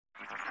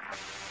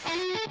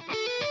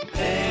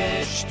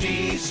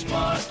HT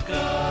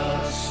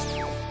Smartcast.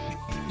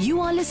 You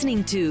are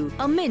listening to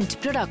a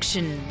Mint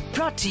production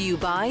brought to you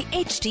by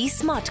HT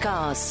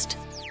Smartcast.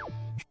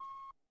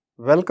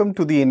 Welcome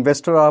to the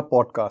Investor Hour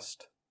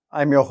podcast.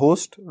 I'm your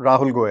host,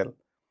 Rahul Goel.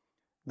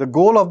 The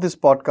goal of this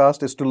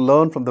podcast is to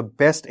learn from the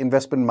best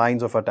investment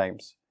minds of our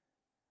times.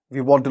 We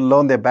want to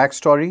learn their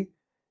backstory,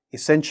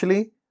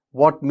 essentially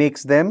what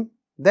makes them,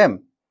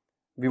 them.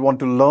 We want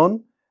to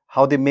learn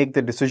how they make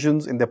their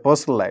decisions in their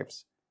personal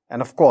lives.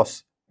 And of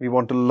course, we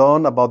want to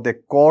learn about their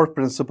core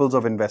principles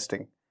of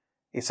investing.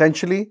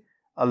 Essentially,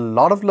 a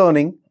lot of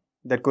learning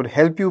that could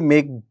help you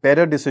make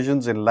better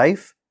decisions in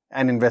life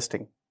and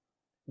investing.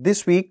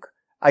 This week,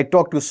 I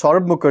talked to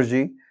Saurabh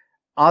Mukherjea,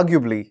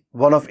 arguably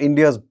one of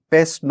India's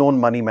best known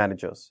money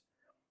managers.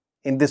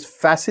 In this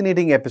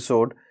fascinating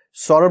episode,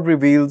 Saurabh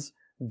reveals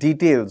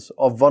details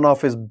of one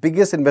of his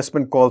biggest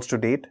investment calls to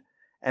date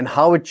and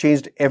how it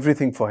changed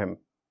everything for him.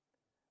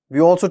 We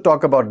also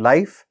talk about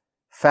life,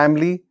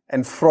 family,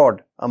 and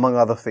fraud, among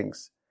other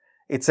things.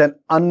 It's an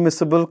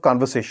unmissable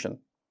conversation.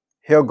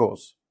 Here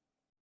goes.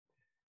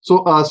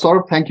 So,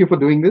 Saurabh, thank you for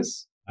doing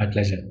this. My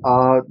pleasure.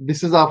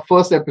 This is our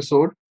first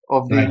episode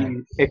of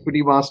the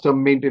Equity Master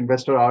Mint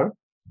Investor Hour.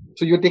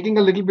 So you're taking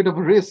a little bit of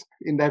a risk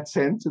in that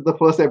sense. It's the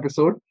first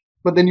episode,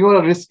 but then you are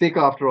a risk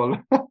taker after all.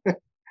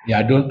 Yeah,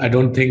 I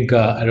don't think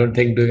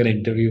doing an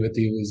interview with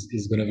you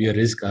is going to be a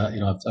risk. I've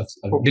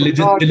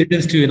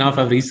diligenced you enough.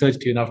 I've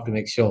researched you enough to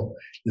make sure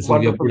this will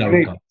be a good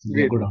outcome.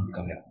 A good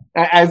outcome.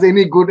 Yeah. As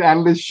any good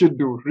analyst should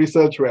do,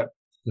 research well.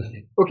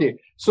 Okay.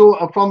 So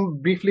from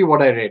briefly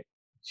what I read.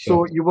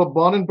 Sure. So you were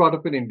born and brought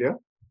up in India.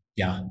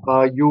 Yeah.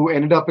 You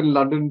ended up in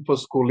London for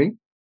schooling.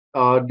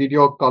 Did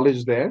your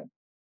college there,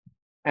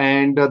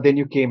 and then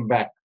you came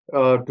back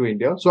to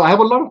India. So I have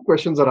a lot of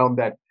questions around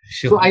that.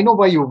 Sure. So I know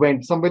why you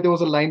went. Somewhere there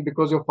was a line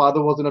because your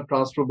father was in a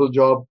transferable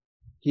job.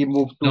 He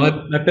moved to...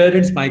 No, my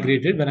parents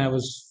migrated when I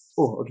was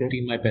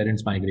 14. My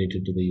parents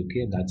migrated to the UK,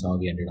 and that's how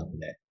we ended up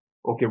there.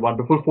 Okay,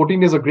 wonderful.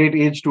 14 is a great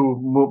age to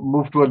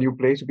move to a new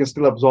place. You can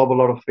still absorb a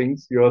lot of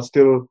things. You're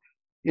still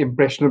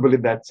impressionable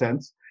in that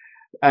sense.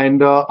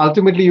 And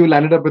ultimately, you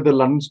landed up with the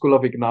London School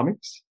of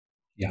Economics.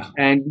 Yeah.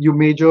 And you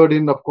majored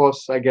in, of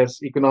course, I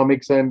guess,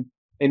 economics and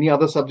any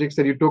other subjects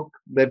that you took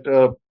that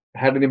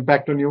had an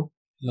impact on you?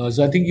 No,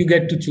 so I think you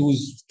get to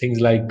choose things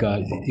like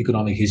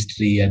economic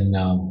history and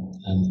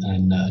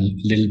a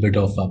little bit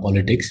of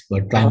politics,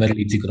 but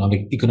primarily it's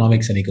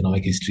economics and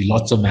economic history.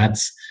 Lots of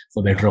maths,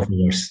 for better or for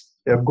worse.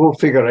 Yeah, go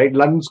figure, right?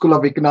 London School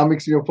of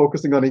Economics, you're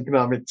focusing on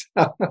economics.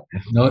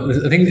 No,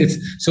 I think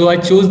so I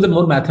chose the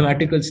more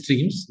mathematical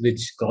streams,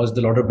 which caused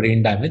a lot of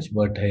brain damage,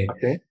 but hey,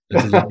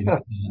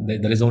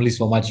 there is only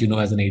so much you know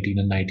as an 18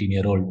 and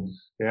 19-year-old.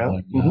 Yeah.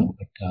 But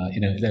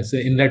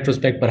in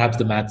retrospect, perhaps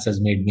the maths has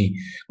made me.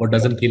 What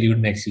doesn't kill you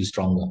makes you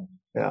stronger.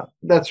 Yeah,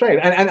 that's right.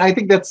 And I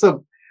think that's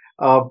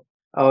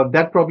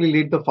that probably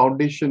laid the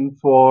foundation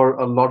for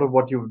a lot of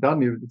what you've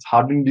done. It's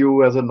hardened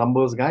you as a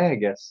numbers guy, I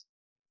guess.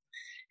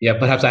 Yeah,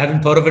 perhaps I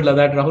hadn't thought of it like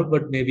that, Rahul,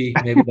 but maybe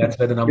that's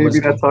where the numbers. Maybe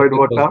that's how it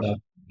worked out.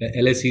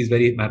 LSE is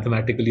very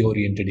mathematically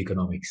oriented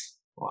economics.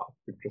 Wow,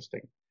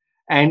 interesting.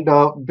 And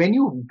when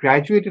you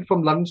graduated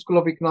from London School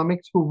of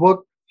Economics, you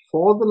worked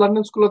for the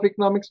London School of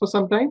Economics for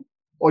some time,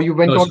 or you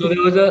went on? So there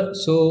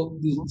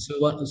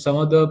was some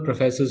of the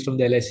professors from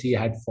the LSE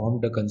had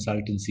formed a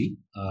consultancy.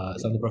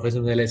 Some of the professors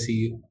from the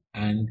LSE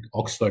and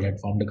Oxford had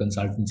formed a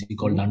consultancy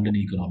called London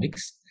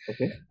Economics.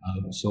 Okay.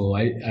 So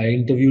I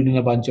interviewed in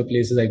a bunch of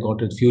places. I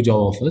got a few job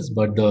offers,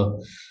 but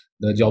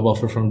the job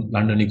offer from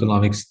London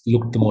Economics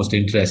looked the most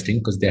interesting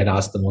because they had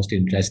asked the most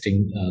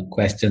interesting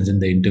questions in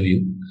the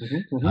interview.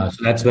 So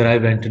that's where I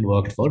went and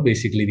worked for.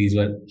 Basically, these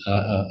were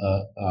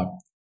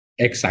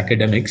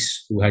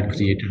ex-academics who had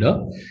created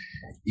a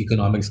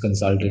economics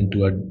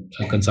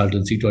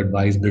consultancy to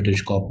advise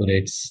British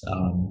corporates,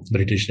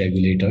 British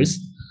regulators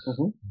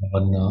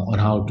on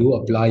how to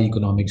apply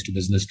economics to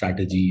business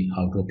strategy,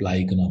 how to apply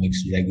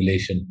economics to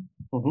regulation.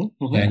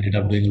 I ended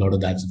up doing a lot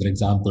of that. So, for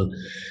example,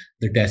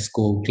 the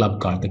Tesco club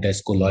card, the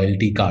Tesco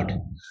loyalty card,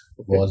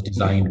 was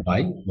designed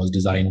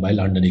by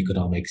London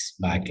Economics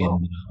back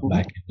in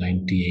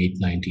 98,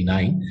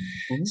 99.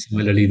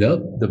 Similarly,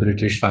 the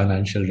British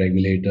financial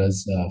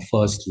regulators'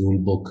 first rule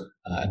book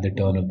at the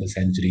turn of the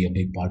century, a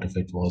big part of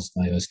it was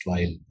my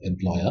erstwhile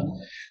employer.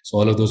 So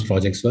all of those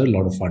projects were a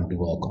lot of fun to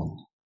work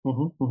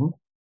on.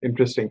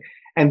 Interesting.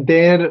 And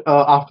there,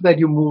 after that,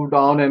 you moved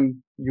on and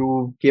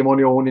you came on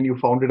your own and you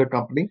founded a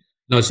company?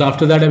 No, so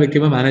after that, I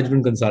became a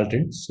management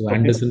consultant. So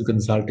Anderson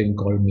Consulting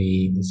called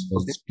me. This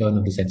was the turn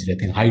of the century, I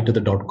think, height of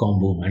the .com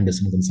boom.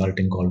 Anderson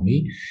Consulting called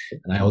me.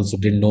 And I also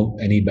didn't know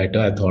any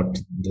better. I thought,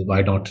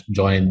 why not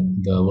join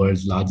the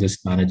world's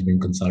largest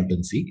management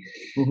consultancy?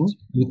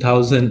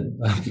 2000,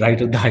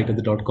 right at the height of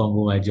the .com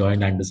boom, I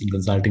joined Anderson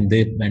Consulting.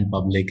 They went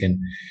public and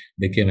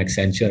became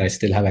Accenture. I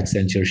still have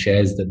Accenture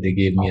shares that they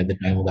gave me at the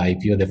time of the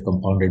IPO. They've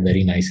compounded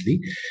very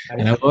nicely.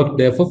 And I worked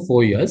there for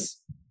 4 years.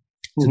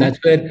 So that's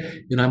where,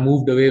 I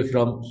moved away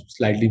from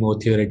slightly more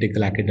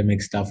theoretical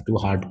academic stuff to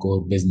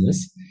hardcore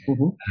business.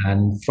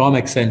 And from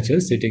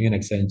Accenture, sitting in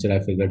Accenture, I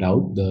figured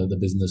out the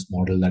business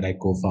model that I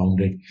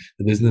co-founded,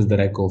 the business that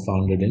I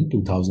co-founded in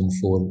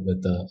 2004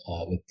 with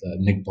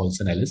Nick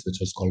Paulson Ellis, which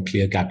was called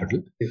Clear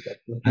Capital.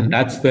 And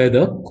that's where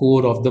the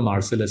core of the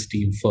Marcellus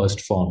team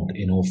first formed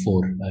in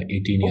 2004,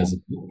 18 years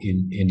ago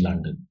in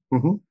London.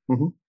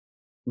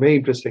 Very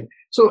interesting.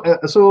 So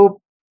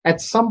at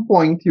some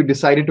point you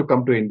decided to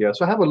come to India.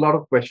 So I have a lot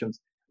of questions.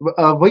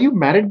 Were you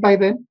married by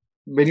then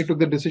when you took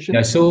the decision?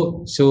 Yeah.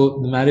 So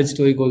the marriage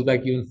story goes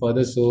back even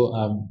further. So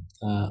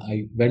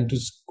I went to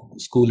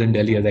school in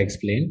Delhi, as I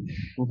explained.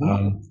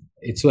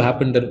 It so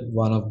happened that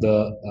one of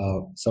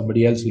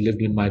somebody else who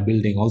lived in my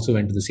building also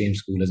went to the same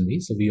school as me.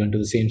 So we went to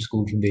the same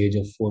school from the age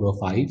of 4 or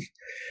 5.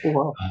 Oh,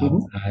 wow.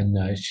 And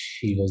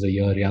she was a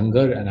year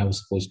younger, and I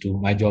was supposed to,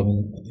 my job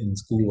in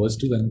school was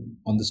to, when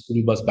on the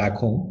school bus back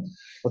home,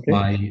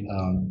 my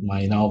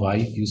now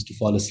wife used to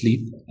fall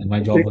asleep, and my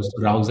job was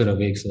to rouse her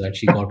awake so that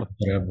she got up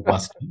for her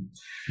bus.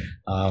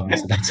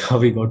 So that's how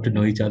we got to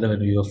know each other when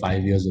we were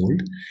 5 years old.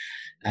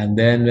 And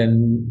then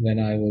when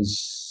I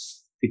was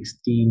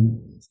 16,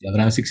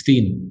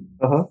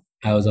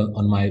 I was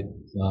on my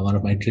one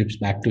of my trips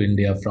back to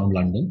India from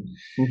London,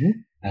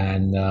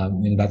 and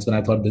that's when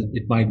I thought that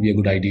it might be a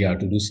good idea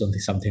to do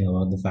something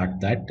about the fact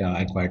that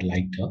I quite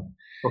liked her.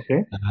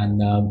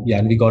 And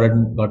and we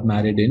got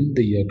married in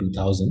the year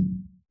 2000.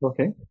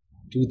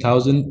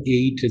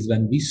 2008 is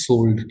when we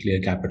sold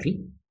Clear Capital.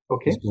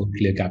 We sold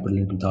Clear Capital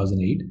in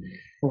 2008.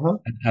 And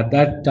at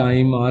that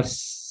time, our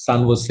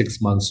son was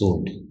 6 months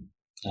old.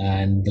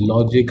 And the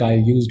logic I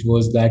used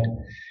was that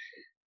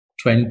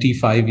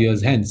 25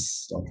 years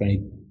hence, or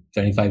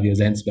 25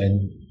 years hence,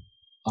 when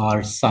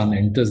our son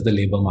enters the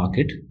labor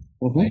market,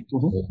 right?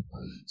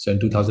 So in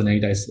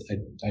 2008,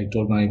 I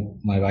told my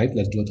wife,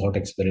 let's do a thought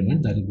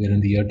experiment that we're in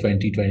the year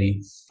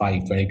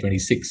 2025,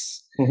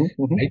 2026,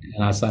 right?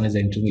 And our son is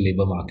entering the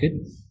labor market.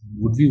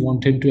 Would we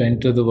want him to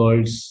enter the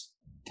world's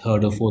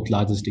third or fourth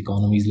largest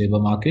economy's labor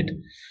market?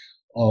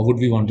 Or would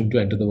we want him to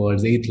enter the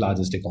world's 8th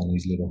largest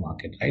economy's labor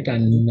market, right?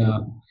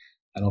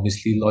 And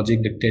obviously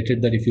logic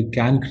dictated that if you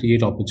can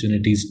create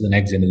opportunities for the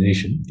next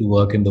generation to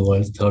work in the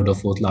world's 3rd or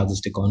 4th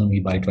largest economy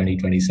by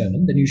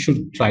 2027, then you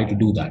should try to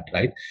do that,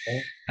 right?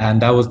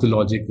 And that was the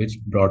logic which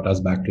brought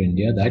us back to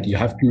India, that you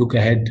have to look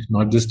ahead,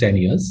 not just 10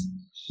 years,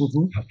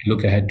 you have to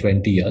look ahead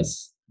 20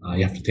 years.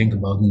 You have to think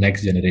about the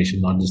next generation,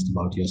 not just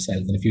about yourself.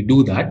 And if you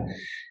do that,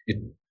 it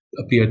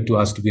appeared to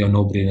us to be a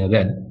no-brainer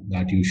then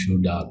that you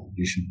should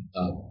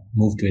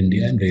move to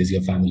India and raise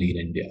your family in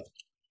India.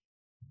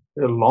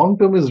 Long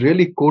term is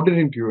really coded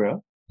into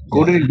you,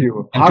 into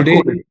you. And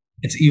today,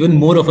 it's even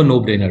more of a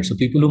no-brainer. So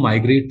people who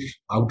migrate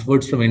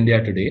outwards from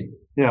India today,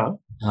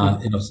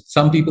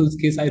 some people's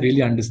case, I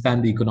really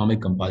understand the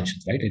economic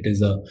compulsions, right? It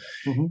is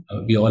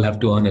we all have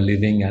to earn a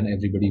living, and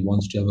everybody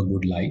wants to have a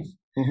good life.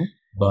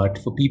 But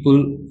for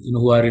people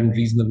who are in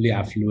reasonably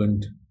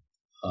affluent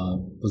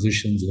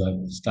positions, who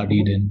have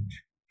studied in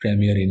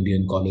premier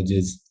Indian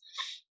colleges,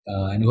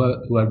 and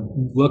who are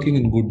working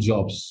in good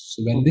jobs,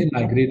 so when they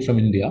migrate from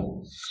India,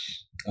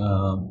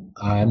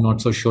 I am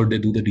not so sure they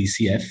do the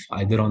DCF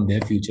either on their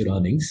future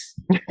earnings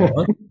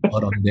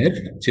or on their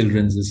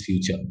children's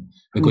future,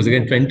 because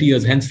again, 20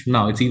 years hence from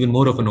now, it's even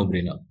more of a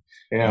no-brainer.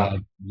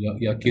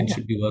 Your kids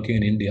should be working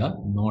in India,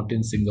 not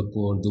in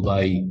Singapore,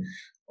 Dubai,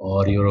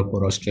 or Europe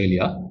or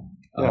Australia.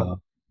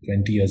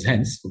 20 years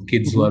hence, for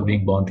kids who are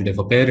being born today,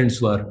 for parents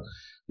who are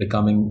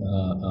becoming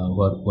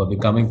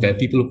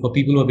people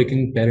who are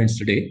becoming parents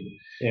today,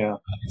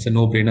 it's a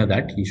no-brainer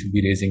that you should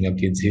be raising your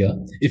kids here.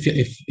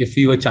 If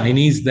you were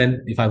Chinese,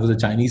 then if I was a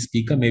Chinese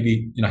speaker,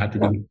 maybe I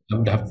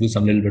would have to do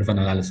some little bit of an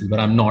analysis, but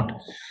I'm not.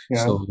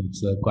 So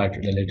it's a quite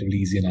relatively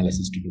easy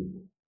analysis to do.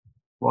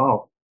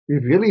 Wow, you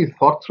really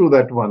thought through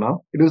that one, huh?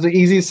 It was an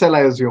easy sell,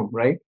 I assume,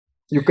 right?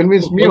 You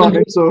convinced me on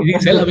it. So,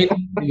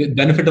 with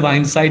benefit of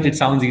hindsight, it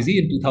sounds easy.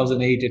 In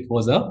 2008, it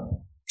was a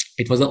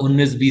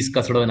 19-20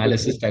 ka sort of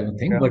analysis type of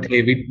thing. But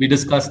hey, we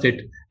discussed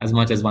it as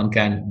much as one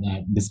can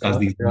discuss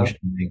these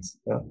emotional things.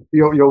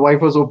 Your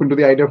wife was open to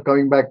the idea of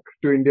coming back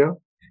to India?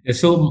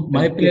 So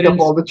my parents pick up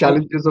all the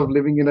challenges of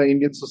living in an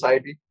Indian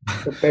society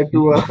compared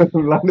to a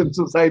London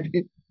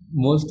society.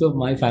 Most of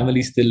my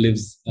family still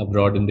lives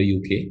abroad in the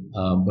UK,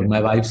 but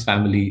my wife's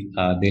family,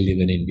 they live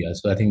in India.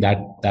 So I think that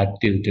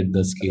tilted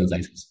the scales,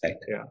 I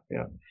suspect.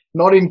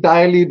 Not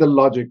entirely the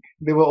logic.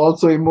 There were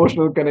also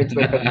emotional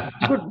connections.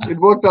 It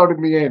worked out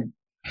in the end.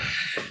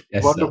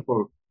 Yes,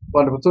 wonderful.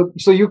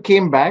 So you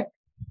came back,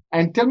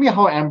 and tell me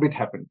how Ambit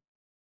happened.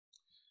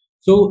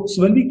 So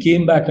when we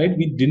came back, right,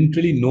 we didn't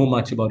really know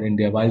much about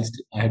India.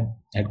 Whilst I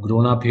had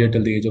grown up here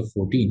till the age of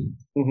 14.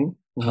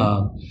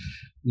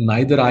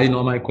 Neither I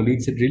nor my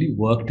colleagues had really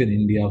worked in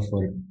India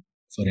for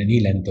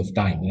any length of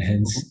time.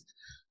 Hence,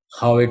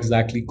 how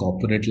exactly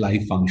corporate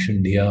life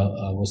functioned here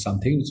was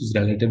something which was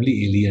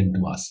relatively alien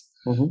to us.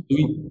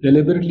 We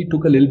deliberately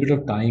took a little bit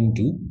of time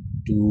to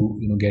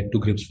get to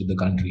grips with the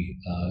country.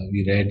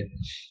 We read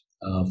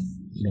uh,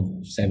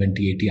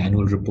 70, 80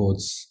 annual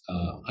reports,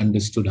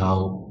 understood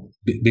how,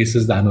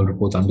 basis the annual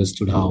reports,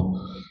 understood how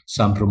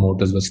some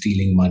promoters were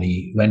stealing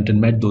money, went and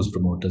met those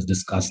promoters,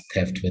 discussed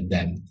theft with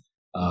them.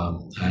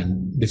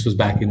 And this was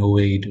back in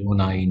 08,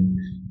 09.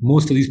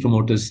 Most of these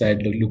promoters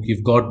said, look,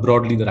 you've got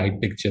broadly the right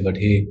picture, but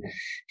hey,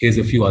 here's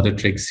a few other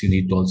tricks you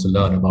need to also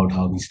learn about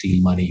how we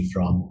steal money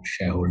from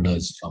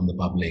shareholders, from the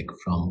public,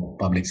 from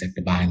public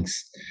sector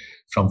banks,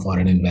 from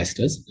foreign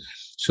investors.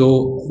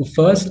 So the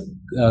first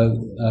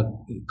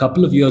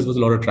couple of years was a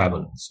lot of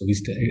travel. So we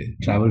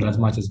traveled as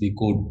much as we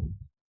could.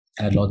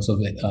 Had lots of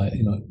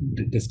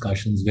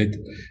discussions with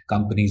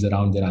companies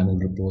around their annual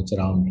reports,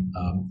 around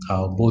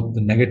how both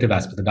the negative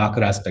aspect, the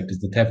darker aspect is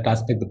the theft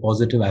aspect, the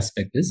positive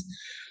aspect is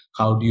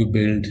how do you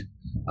build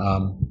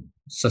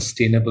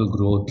sustainable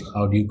growth,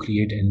 how do you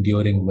create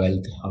enduring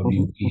wealth, how do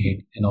you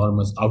create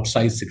enormous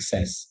outsized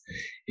success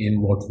in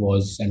what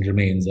was and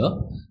remains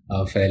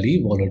a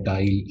fairly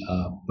volatile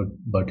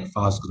but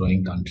fast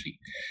growing country.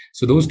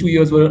 So those 2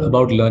 years were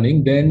about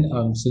learning. Then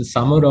since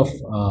summer of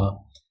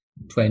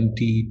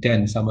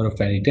 2010,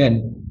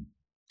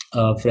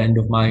 a friend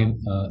of mine,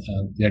 a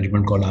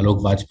gentleman called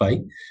Alok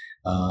Vajpayee,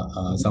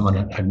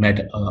 someone had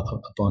met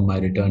upon my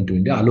return to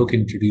India. Alok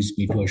introduced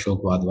me to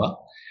Ashok Wadhwa.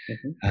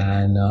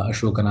 And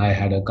Ashok and I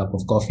had a cup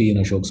of coffee in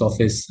Ashok's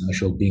office.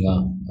 Ashok being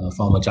a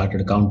former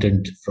chartered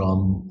accountant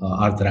from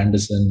Arthur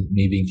Andersen,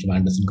 me being from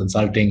Andersen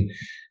Consulting,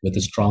 with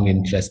a strong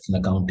interest in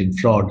accounting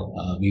fraud.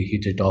 We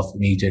hit it off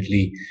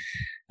immediately.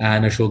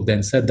 And Ashok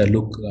then said that,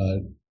 look,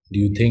 do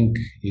you think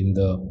in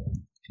the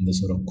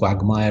sort of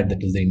quagmire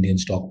that is the Indian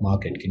stock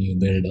market, can you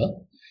build a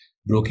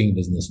broking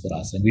business for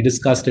us? And we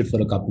discussed it for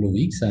a couple of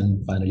weeks,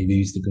 and finally we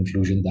reached the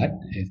conclusion that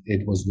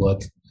it was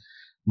worth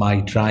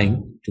my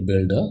trying to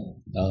build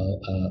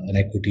an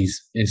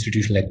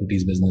institutional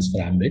equities business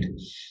for Ambit.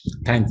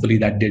 Thankfully,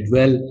 that did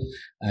well.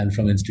 And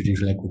from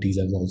institutional equities,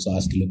 I was also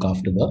asked to look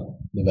after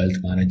the wealth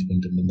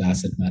management and the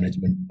asset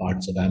management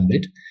parts of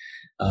Ambit.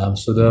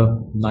 So the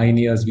 9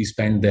 years we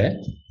spent there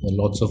were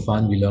lots of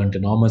fun. We learned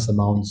enormous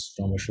amounts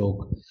from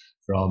Ashok,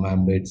 from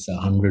Ambit's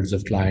hundreds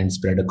of clients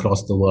spread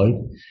across the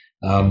world.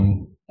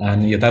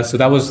 And yeah,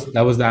 that was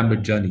the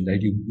Ambit journey,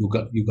 right?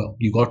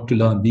 We got to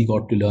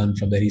learn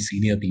from very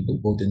senior people,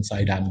 both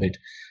inside Ambit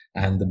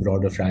and the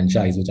broader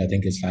franchise, which I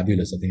think is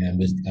fabulous. I think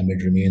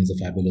Ambit remains a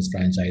fabulous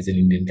franchise in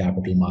Indian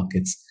capital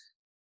markets.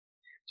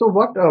 So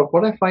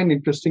what I find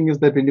interesting is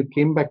that when you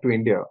came back to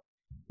India,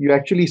 you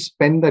actually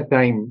spend that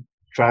time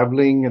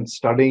traveling and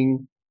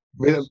studying.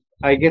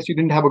 I guess you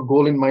didn't have a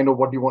goal in mind of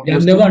what you want. Yeah,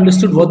 I've never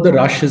understood what the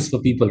rush is for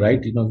people, right?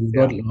 We've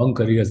got long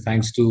careers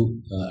thanks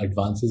to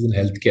advances in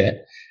healthcare.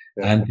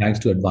 Yeah. And thanks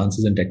to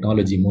advances in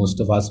technology, most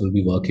of us will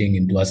be working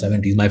into our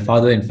 70s. My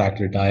father, in fact,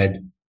 retired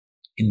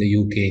in the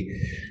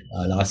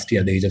UK last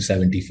year at the age of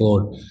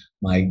 74.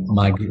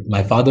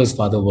 My father's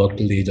father worked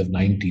till the age of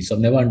 90. So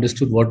I've never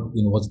understood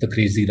what's the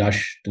crazy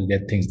rush to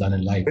get things done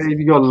in life.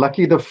 You're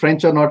lucky the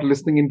French are not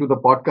listening into the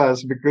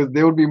podcast, because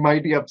they would be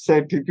mighty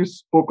upset if you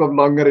spoke of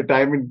longer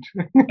retirement.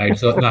 Right.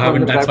 So no, I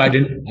haven't. That's why I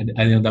didn't.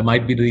 I that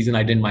might be the reason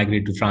I didn't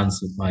migrate to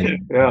France with my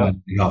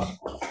love.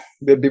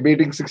 They're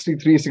debating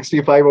 63,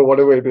 65 or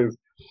whatever it is.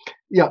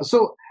 Yeah.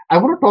 So I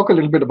want to talk a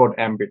little bit about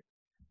Ambit,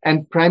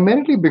 and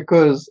primarily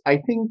because I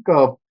think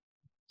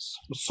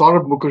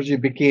Saurabh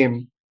Mukherjea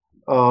became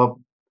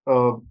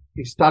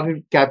he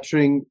started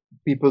capturing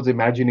people's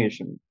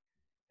imagination,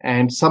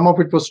 and some of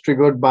it was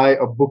triggered by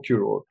a book you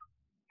wrote.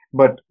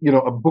 But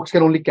books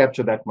can only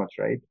capture that much,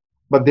 right?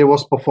 But there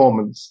was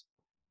performance.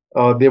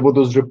 There were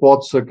those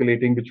reports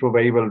circulating which were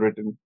very well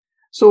written.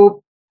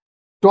 So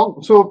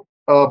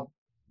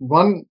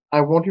one,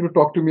 I want you to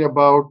talk to me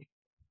about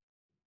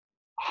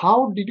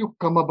how did you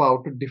come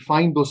about to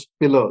define those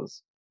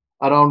pillars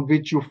around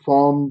which you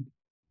formed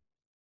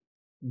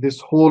this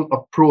whole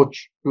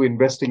approach to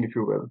investing, if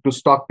you will, to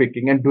stock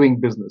picking and doing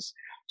business.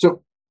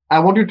 So I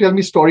want you to tell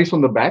me stories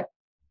from the back,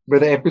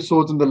 whether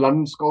episodes in the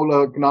London School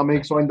of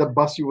Economics or in the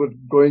bus you were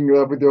going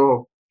with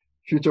your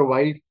future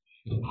wife.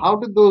 How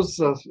did those,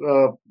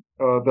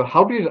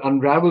 how did it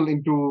unravel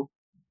into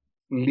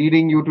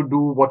leading you to do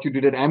what you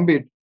did at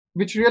Ambit,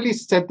 which really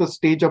set the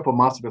stage up for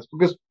Marcellus?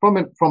 Because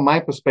from my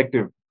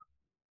perspective,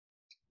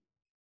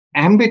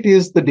 Ambit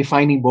is the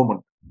defining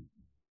moment.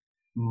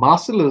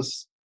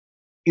 Marcellus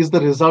is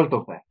the result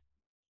of that.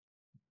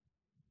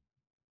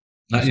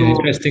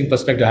 Interesting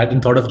perspective. I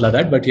hadn't thought of it like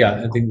that, but yeah,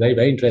 I think very,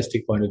 very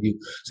interesting point of view.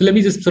 So let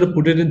me just sort of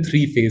put it in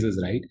 3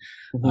 phases, right?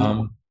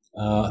 Mm-hmm.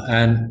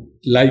 And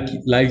like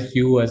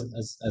you,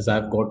 as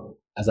I've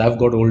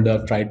got older,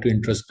 I've tried to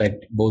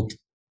introspect both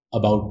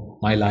about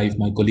my life,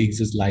 my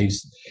colleagues'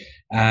 lives,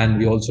 and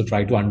we also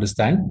try to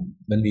understand,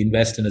 when we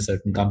invest in a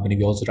certain company,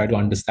 we also try to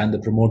understand the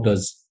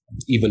promoter's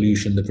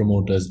evolution, the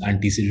promoter's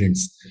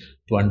antecedents,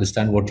 to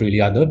understand what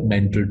really are the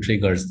mental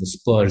triggers, the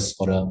spurs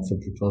for a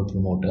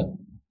promoter.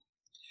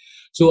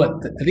 So I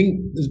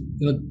think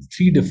there's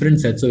 3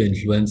 different sets of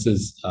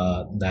influences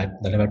that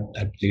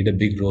have played a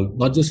big role,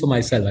 not just for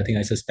myself. I think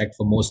I suspect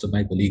for most of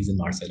my colleagues in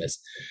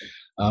Marcellus.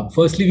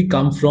 Firstly, we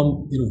come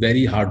from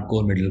very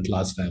hardcore middle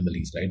class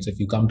families, right? So if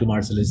you come to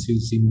Marcellus, you'll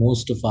see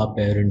most of our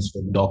parents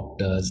were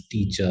doctors,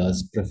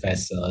 teachers,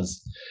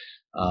 professors,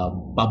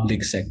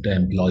 public sector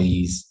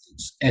employees,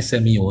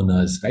 SME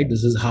owners, right?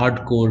 This is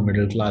hardcore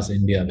middle class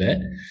India, where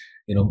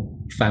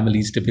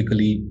families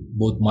typically,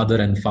 both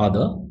mother and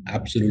father,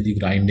 absolutely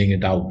grinding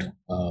it out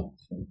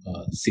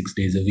 6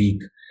 days a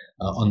week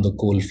on the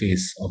coal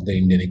face of the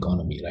Indian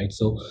economy, right?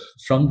 So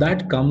from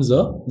that comes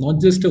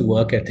not just a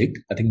work ethic.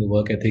 I think the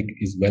work ethic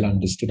is well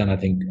understood, and I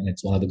think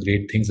it's one of the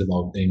great things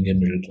about the Indian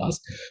middle class.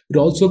 It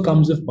also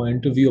comes a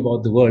point of view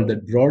about the world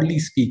that, broadly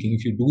speaking,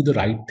 if you do the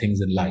right things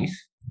in life,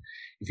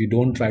 if you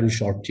don't try to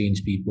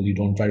shortchange people, you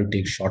don't try to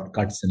take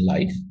shortcuts in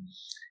life,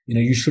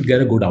 you should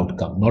get a good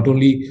outcome. Not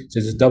only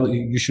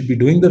you should be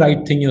doing the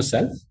right thing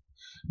yourself,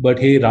 but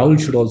hey, Rahul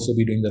should also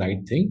be doing the right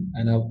thing,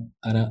 and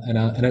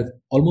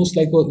almost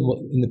like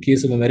in the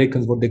case of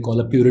Americans, what they call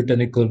a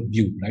puritanical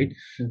view, right?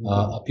 Mm-hmm.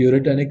 A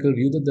puritanical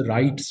view that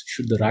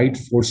the right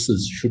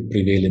forces should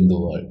prevail in the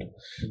world.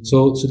 Mm-hmm.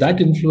 So that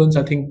influence,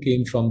 I think,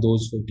 came from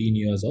those 14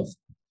 years of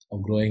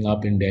growing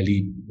up in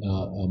Delhi.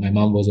 My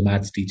mom was a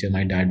maths teacher.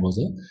 My dad was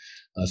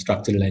a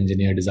structural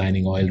engineer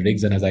designing oil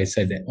rigs, and as I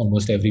said,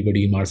 almost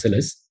everybody in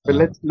Marcellus. But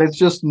let's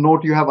just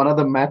note you have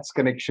another maths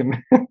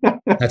connection.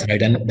 That's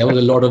right, and there was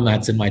a lot of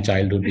maths in my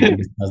childhood. We can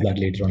discuss that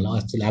later on.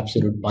 It's an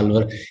absolute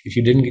pulver. If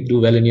you didn't do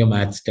well in your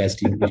maths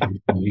test, you could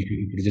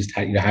just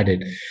had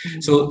it.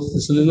 So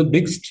there's a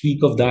big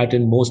streak of that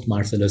in most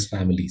Marcellus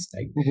families,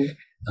 right?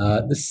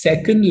 Mm-hmm. The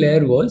second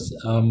layer was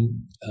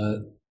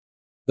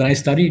when I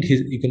studied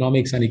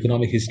economics and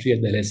economic history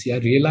at the LSE, I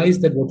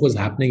realized that what was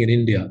happening in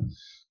India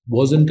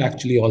wasn't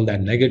actually all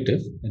that negative.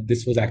 And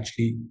this was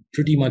actually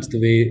pretty much the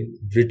way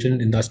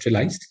Britain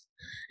industrialized.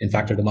 In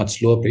fact, at a much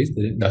slower pace.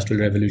 The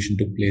Industrial Revolution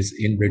took place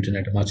in Britain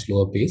at a much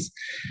slower pace.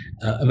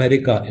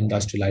 America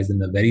industrialized in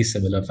a very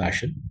similar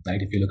fashion,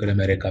 right? If you look at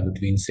America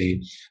between,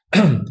 say,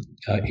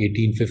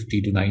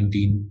 1850 to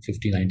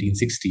 1950,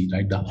 1960,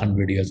 right, the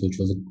 100 years, which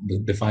was the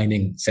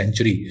defining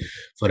century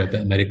for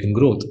American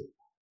growth,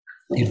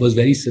 it was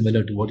very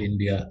similar to what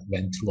India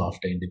went through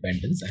after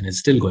independence and is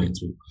still going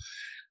through.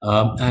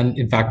 And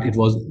in fact, it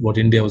was what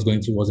India was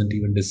going through wasn't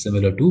even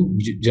dissimilar to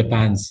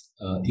Japan's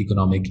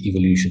economic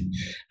evolution.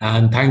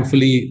 And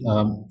thankfully,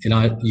 in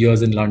our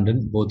years in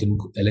London, both in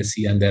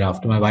LSE and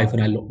thereafter, my wife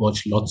and I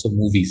watched lots of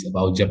movies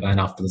about Japan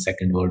after the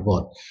Second World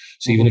War.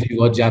 So even if you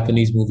watch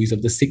Japanese movies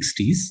of the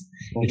 60s,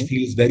 it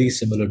feels very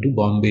similar to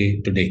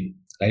Bombay today.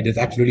 Right, it's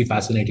absolutely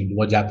fascinating to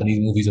watch Japanese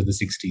movies of the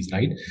 60s,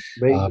 right?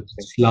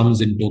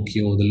 Slums in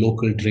Tokyo, the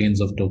local trains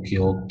of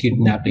Tokyo,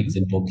 kidnappings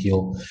in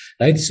Tokyo,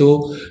 right?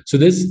 So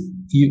this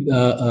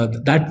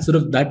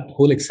that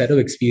whole set of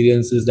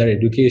experiences, that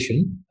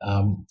education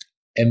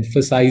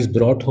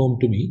brought home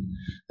to me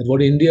that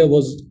what India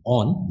was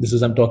on,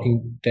 I'm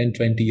talking 10,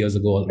 20 years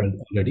ago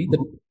already,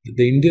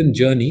 the Indian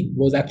journey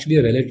was actually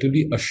a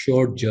relatively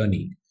assured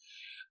journey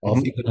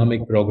of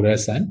economic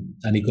progress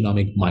and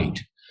economic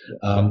might.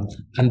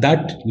 And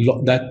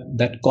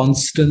that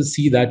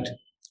constancy, that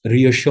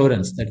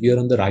reassurance that we are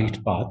on the right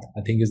path,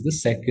 I think is the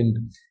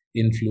second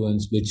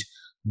influence, which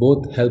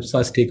both helps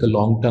us take a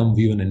long-term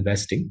view in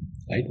investing,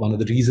 right? One of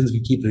the reasons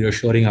we keep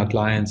reassuring our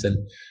clients, and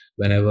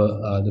whenever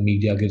the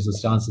media gives us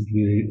chances,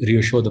 we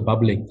reassure the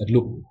public that,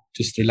 look,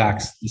 just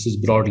relax, this is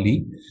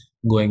broadly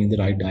going in the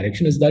right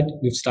direction, is that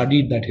we've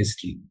studied that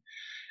history.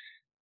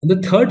 And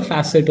the third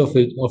facet of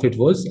it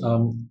was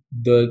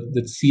the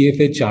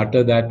CFA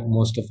charter that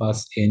most of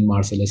us in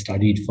Marcellus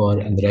studied for,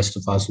 and the rest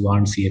of us who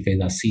aren't CFAs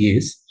are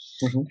CAs.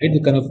 Right? The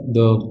kind of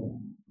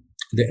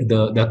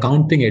the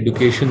accounting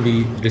education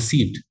we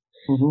received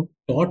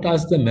taught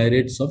us the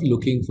merits of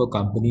looking for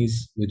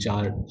companies which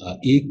are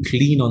A,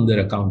 clean on their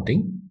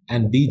accounting,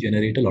 and B,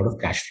 generate a lot of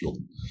cash flow.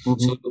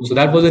 So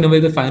that was in a way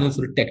the final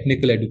sort of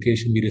technical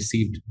education we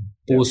received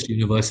post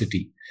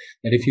university.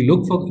 That if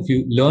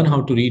you learn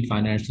how to read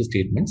financial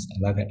statements,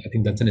 and I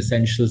think that's an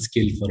essential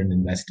skill for an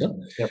investor,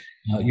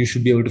 you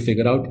should be able to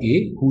figure out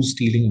A, who's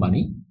stealing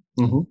money.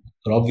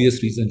 For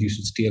obvious reasons, you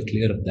should steer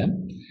clear of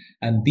them.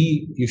 And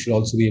B, you should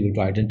also be able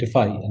to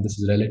identify, and this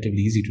is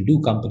relatively easy to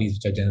do, companies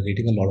which are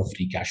generating a lot of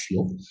free cash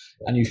flow,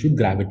 and you should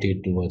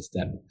gravitate towards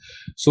them.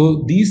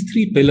 So these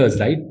three pillars,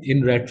 right,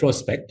 in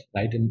retrospect,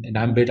 right, in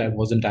Ambit, I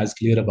wasn't as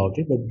clear about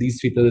it, but these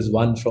three pillars,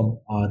 one from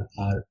our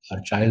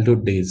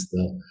childhood days,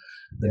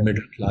 the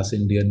middle class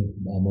Indian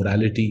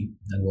morality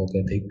and work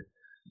ethic.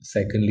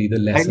 Secondly, the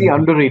lesson. Highly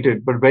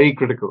underrated, but very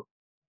critical.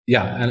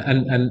 Yeah,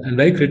 and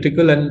very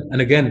critical. And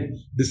again,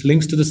 this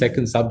links to the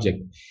second subject.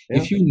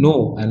 If you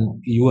know,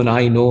 and you and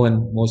I know,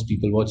 and most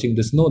people watching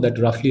this know, that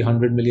roughly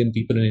 100 million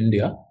people in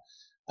India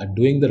are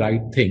doing the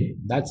right thing,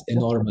 that's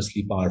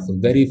enormously powerful.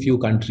 Very few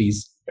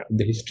countries in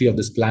the history of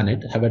this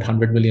planet have had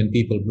 100 million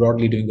people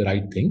broadly doing the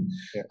right thing.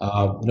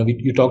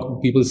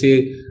 People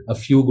say a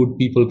few good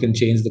people can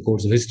change the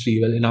course of history.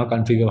 Well, in our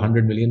country, we have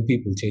 100 million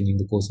people changing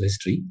the course of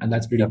history, and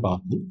that's pretty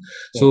powerful.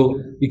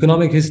 So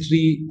economic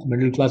history,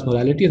 middle class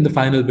morality, and the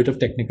final bit of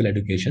technical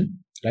education,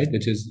 right,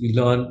 which is you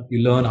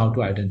learn how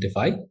to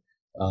identify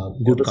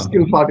good the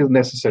company. skill part is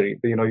necessary.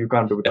 You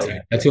can't do without. That's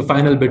right. That's your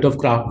final bit of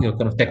craft,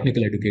 kind of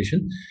technical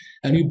education,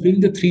 and you bring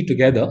the three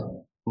together.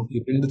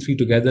 You bring the three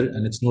together,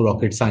 and it's no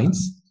rocket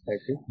science.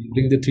 Okay. You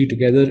bring the three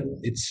together,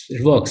 it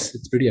works.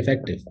 It's pretty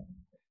effective.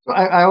 So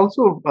I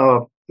also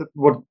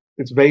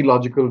it's very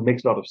logical,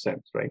 makes a lot of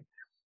sense, right?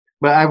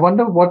 But I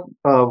wonder what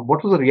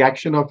was the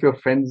reaction of your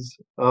friends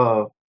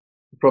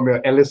from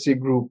your LSC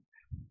group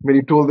when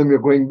you told them you're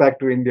going back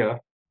to India?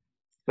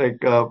 Like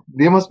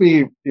they must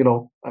be,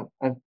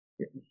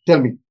 tell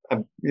me.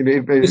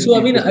 So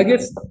I mean, I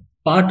guess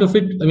part of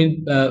it,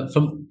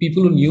 from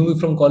people who knew me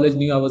from college,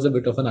 knew I was a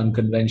bit of an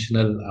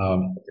unconventional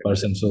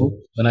person. So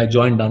when I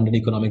joined London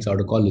Economics out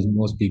of college,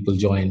 most people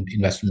joined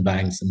investment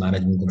banks and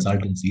management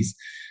consultancies,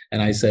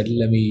 and I said,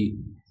 let me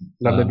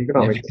join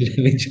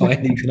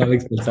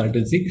economics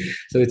consultancy.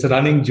 So it's a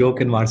running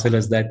joke in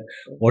Marcellus that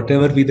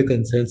whatever be the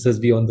consensus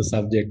be on the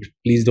subject,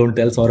 please don't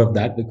tell Saurabh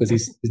that, because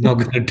he's not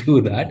going to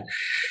do that.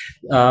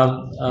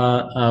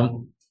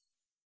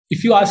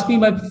 If you ask me,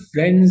 my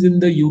friends in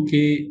the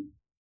UK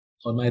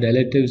or my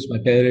relatives, my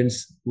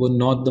parents were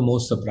not the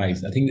most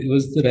surprised. I think it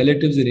was the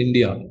relatives in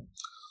India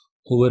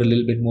who were a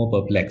little bit more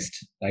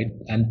perplexed, right?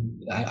 And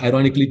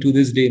ironically, to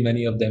this day,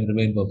 many of them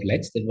remain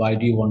perplexed that why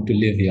do you want to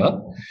live here?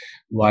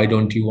 Why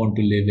don't you want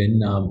to live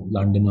in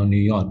London or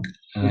New York?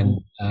 And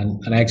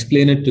I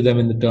explain it to them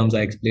in the terms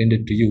I explained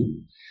it to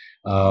you.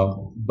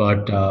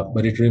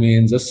 But it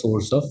remains a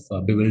source of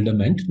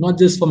bewilderment, not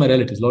just for my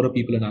relatives, a lot of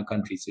people in our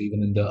country. So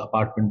even in the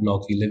apartment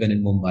blocks we live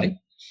in Mumbai,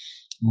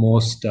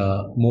 most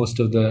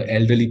of the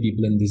elderly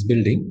people in this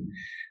building,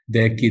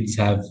 their kids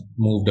have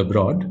moved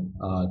abroad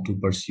to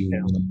pursue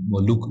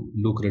more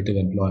lucrative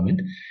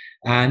employment.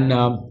 And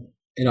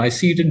I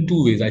see it in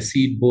two ways. I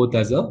see it both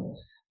as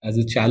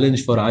a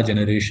challenge for our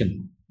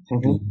generation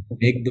to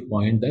make the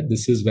point that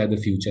this is where the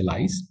future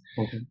lies.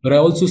 But I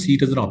also see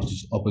it as an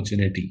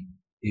opportunity.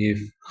 If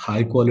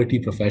high quality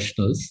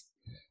professionals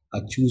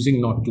are choosing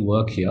not to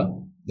work here,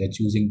 they're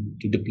choosing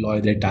to deploy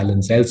their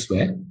talents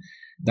elsewhere,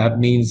 that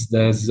means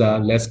there's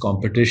less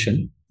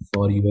competition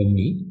for you and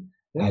me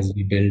as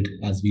we build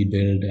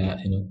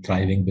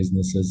thriving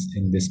businesses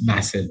in this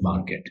massive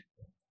market.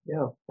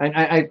 Yeah, and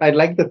I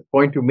like the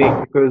point you make,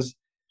 because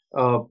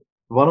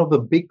one of the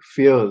big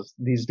fears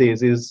these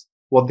days is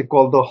what they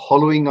call the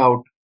hollowing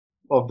out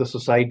of the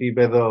society,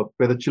 where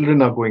the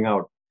children are going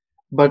out.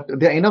 But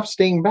they're enough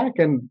staying back,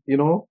 and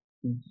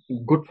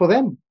good for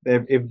them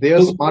if they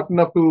are smart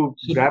enough to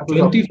grab.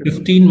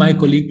 2015, my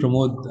colleague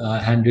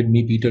Pramod handed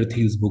me Peter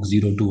Thiel's book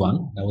 0 to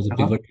 1. That was a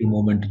pivotal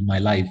moment in my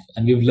life,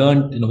 and we've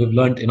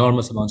learned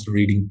enormous amounts from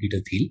reading Peter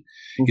Thiel.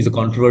 He's a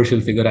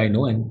controversial figure, I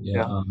know,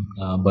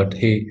 but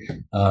hey,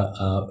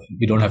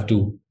 we don't have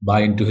to buy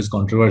into his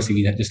controversy.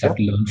 We just have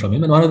to learn from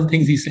him. And one of the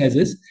things he says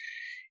is,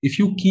 if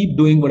you keep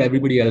doing what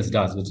everybody else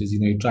does, which is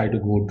you try to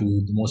go to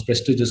the most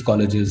prestigious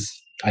colleges,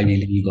 Ivy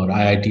League or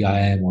IIT,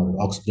 IIM or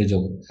Oxbridge,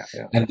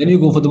 and then you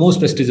go for the most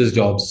prestigious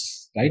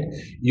jobs, right?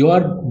 You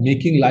are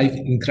making life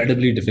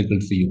incredibly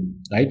difficult for you,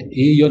 right? A,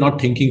 you're not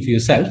thinking for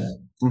yourself.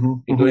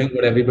 You're doing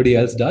what everybody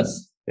else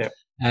does.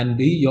 And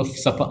B, you're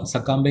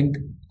succumbing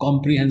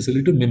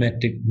comprehensively to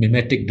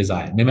mimetic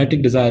desire.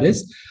 Mimetic desire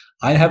is,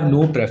 I have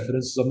no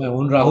preferences of my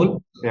own,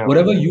 Rahul.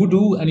 Whatever you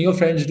do and your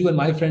friends do and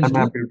my friends do,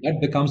 that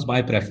becomes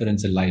my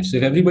preference in life. So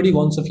if everybody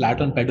wants a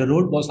flat on pedal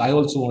road, boss, I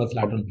also want a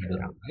flat on pedal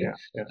road.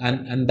 Right?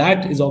 And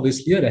that is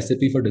obviously a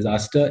recipe for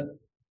disaster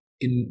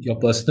in your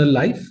personal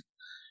life,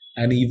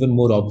 and even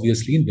more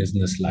obviously in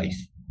business life.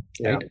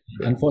 Right?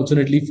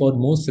 Unfortunately, for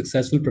most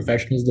successful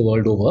professionals the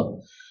world over,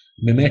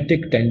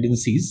 mimetic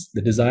tendencies,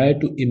 the desire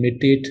to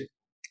imitate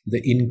the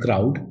in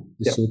crowd,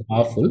 is so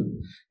powerful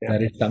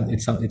that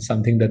it's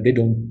something that they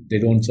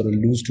don't sort of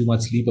lose too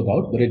much sleep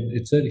about. But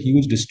it's a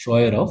huge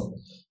destroyer of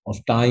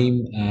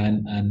time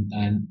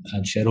and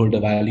shareholder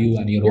value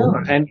and your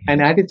own.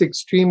 And at its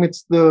extreme,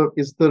 it's the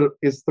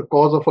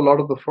cause of a lot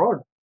of the fraud,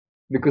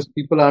 because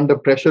people are under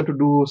pressure to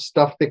do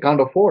stuff they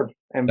can't afford,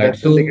 and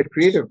that's when they get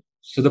creative.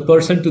 So the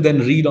person to then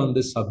read on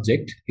this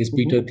subject is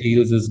Peter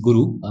Thiel's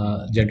guru,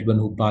 a gentleman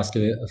who passed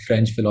away, a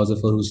French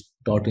philosopher who's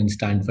taught in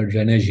Stanford,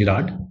 René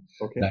Girard.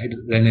 Right,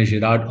 René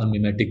Girard on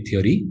mimetic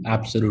theory,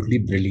 absolutely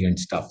brilliant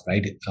stuff.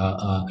 Right,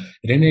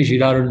 René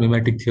Girard on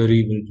mimetic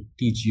theory will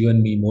teach you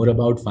and me more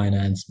about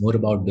finance, more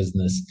about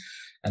business,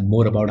 and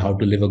more about how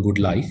to live a good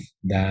life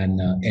than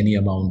any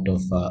amount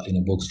of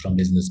books from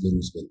business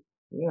gurus will.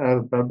 Yeah,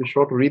 I'll be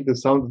sure to read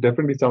this.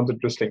 Definitely sounds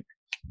interesting.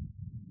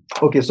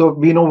 Okay, so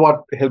we know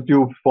what helped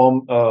you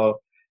form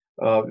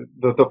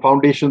the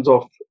foundations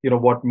of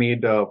what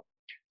made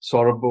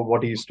Saurabh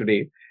what he is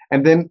today.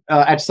 And then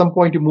at some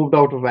point you moved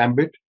out of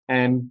Ambit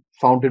and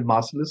founded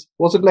Marcellus.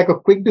 Was it like a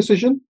quick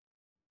decision?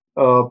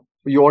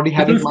 You already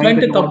had in mind.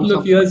 We spent a couple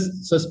of years.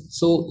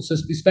 So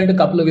we spent a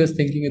couple of years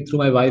thinking it through,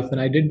 my wife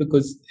and I did,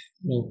 because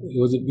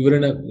we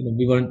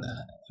weren't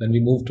when we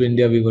moved to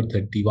India, we were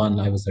 31.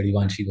 I was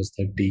 31. She was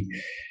 30.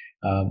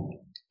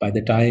 By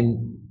the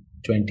time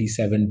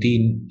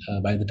 2017,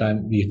 by the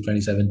time we hit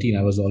 2017,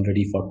 I was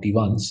already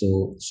 41.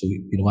 So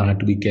one had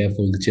to be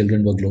careful. The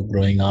children were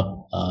growing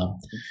up.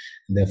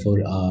 Therefore,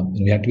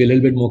 we had to be a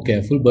little bit more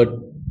careful. But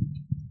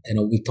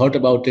we thought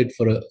about it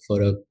for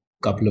a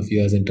couple of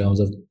years in terms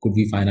of could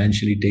we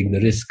financially take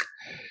the risk.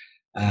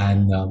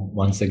 And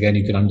once again,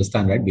 you can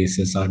understand, right,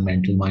 basis our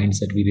mental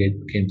mindset, we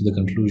came to the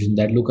conclusion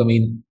that, look, I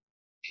mean,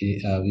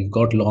 we've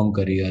got long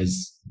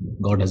careers.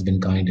 God has been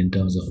kind in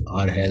terms of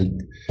our health,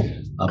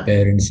 our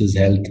parents'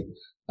 health.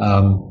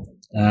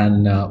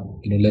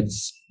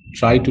 Let's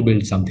try to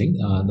build something.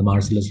 The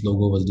Marcellus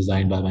logo was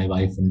designed by my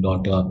wife and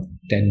daughter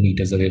 10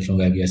 meters away from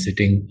where we are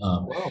sitting.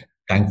 Wow.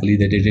 Thankfully,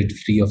 they did it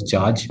free of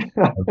charge.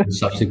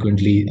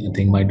 Subsequently, I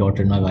think my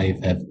daughter and my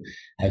wife have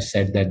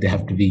said that there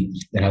has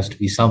to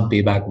be some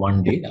payback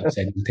one day. I've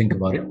said, think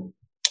about it.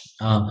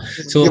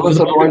 So give us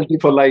a royalty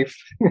for life.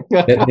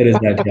 There is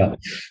that, yeah.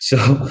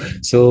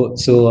 So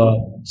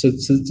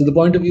the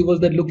point of view was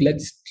that, look,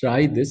 let's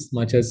try this.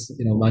 Much as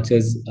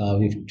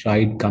we've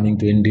tried coming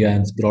to India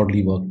and it's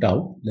broadly worked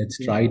out. Let's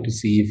try to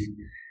see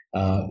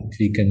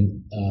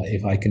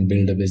if I can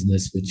build a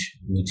business which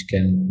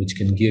can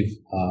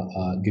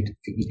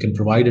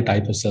provide a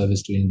type of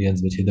service to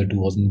Indians which hitherto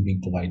wasn't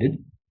being provided.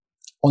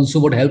 Also,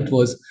 what helped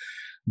was,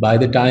 by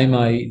the time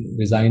I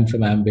resigned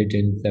from Ambit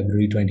in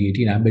February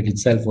 2018, Ambit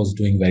itself was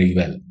doing very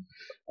well.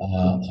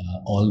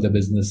 All the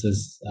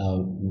businesses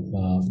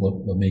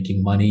were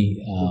making money.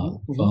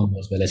 Firm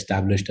was well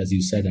established, as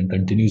you said, and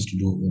Ambit continues to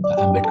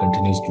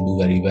do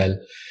very well.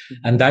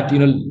 And that,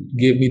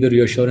 gave me the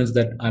reassurance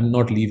that I'm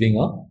not leaving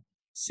a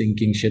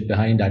sinking ship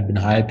behind. I'd been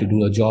hired to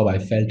do a job. I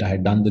felt I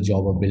had done the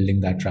job of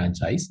building that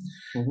franchise.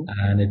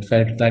 And it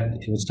felt that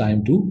it was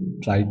time to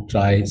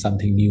try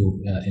something new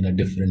in a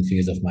different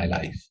phase of my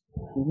life.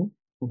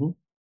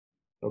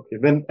 Okay,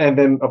 then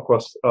of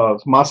course,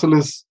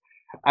 Marcellus.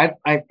 I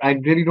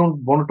really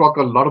don't want to talk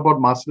a lot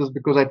about Marcellus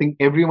because I think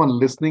everyone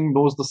listening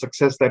knows the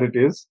success that it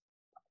is,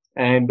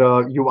 and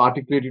you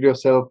articulated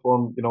yourself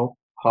on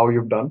how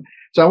you've done.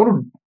 So I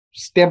want to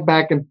step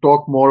back and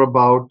talk more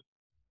about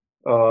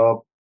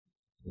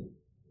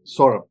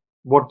Saurabh,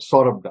 what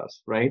Saurabh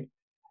does, right?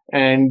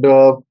 And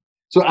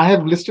so I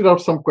have listed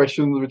out some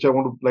questions which I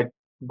want to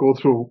go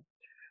through.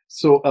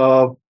 So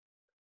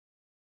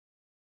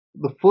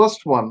the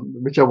first one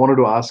which I wanted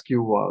to ask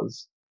you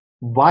was,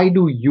 why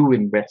do you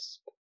invest?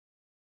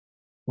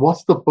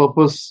 What's the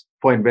purpose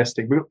for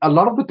investing? Because a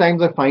lot of the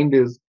times I find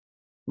is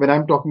when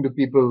I'm talking to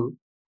people,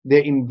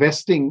 they're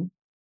investing,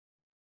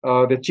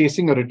 they're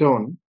chasing a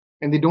return,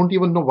 and they don't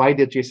even know why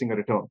they're chasing a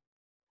return.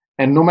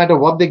 And no matter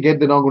what they get,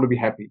 they're not going to be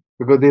happy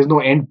because there's no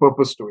end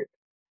purpose to it.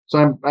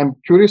 So I'm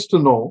curious to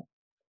know,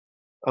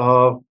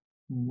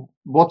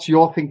 what's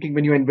your thinking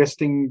when you're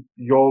investing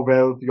your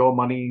wealth, your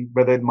money,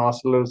 whether in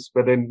Marcellus,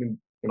 whether in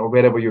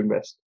wherever you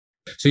invest?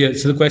 So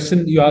the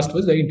question you asked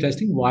was very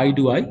interesting. Why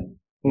do I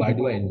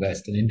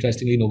invest? And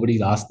interestingly,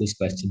 nobody's asked this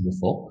question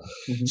before.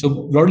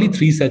 So broadly,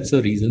 3 sets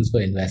of reasons for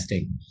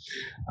investing.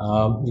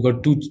 We've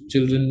got 2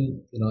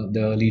 children,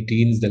 the early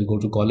teens, they'll go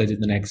to college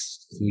in the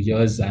next few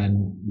years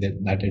and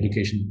that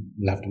education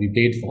will have to be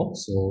paid for.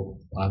 So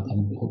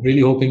I'm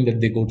really hoping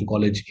that they go to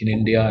college in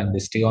India and they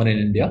stay on in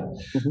India,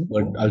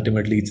 but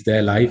ultimately it's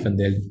their life and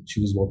they'll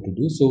choose what to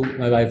do. So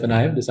my wife and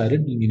I have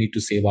decided we need to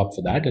save up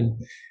for that.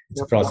 And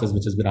it's a process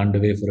which has been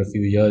underway for a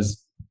few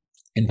years.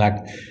 In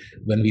fact,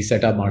 when we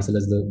set up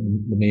Marcellus,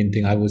 the main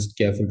thing I was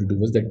careful to do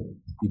was that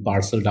we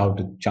parceled out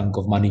a chunk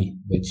of money,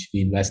 which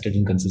we invested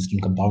in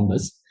consistent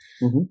compounders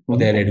for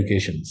their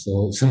education.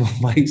 So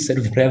my said,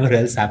 whatever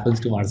else happens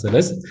to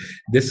Marcellus,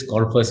 this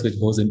corpus which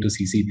goes into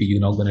CCP, you're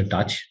not going to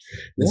touch.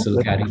 This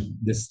will carry,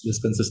 this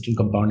consistent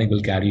compounding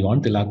will carry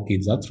on till our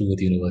kids are through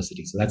with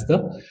university. So that's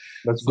good.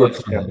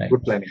 Right?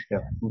 Good planning. Yeah.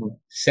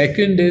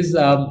 Second is,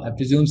 I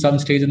presume some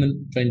stage in the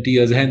 20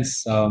 years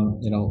hence,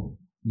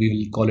 we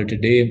will call it a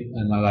day,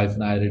 and my wife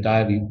and I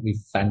retire. We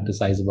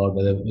fantasize about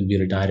whether we'll be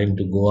retiring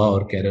to Goa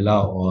or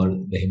Kerala or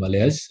the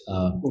Himalayas,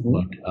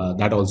 but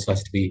that also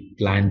has to be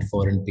planned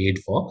for and paid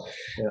for.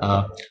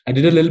 I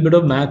did a little bit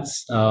of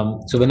maths.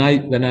 So when I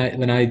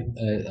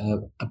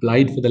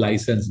applied for the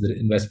license, the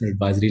investment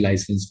advisory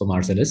license for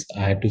Marcellus, I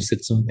had to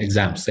sit some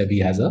exams.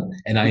 SEBI has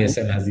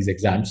NISM has these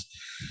exams.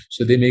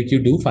 So they make you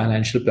do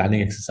financial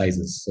planning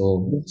exercises.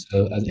 So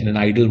in an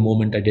idle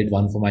moment, I did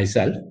one for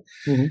myself.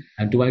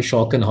 And to my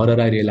shock and horror,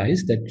 I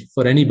realized that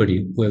for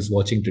anybody who is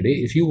watching today,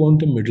 if you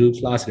want a middle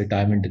class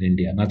retirement in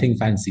India, nothing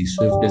fancy,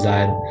 Swift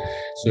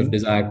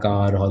Desire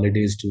car,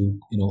 holidays to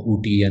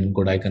Ooty and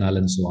Kodaikanal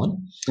and so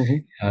on.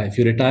 If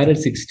you retire at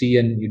 60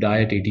 and you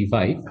die at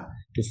 85,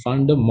 to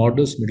fund a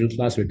modest middle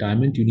class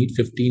retirement, you need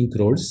 15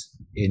 crores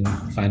in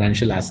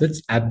financial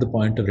assets at the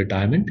point of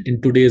retirement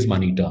in today's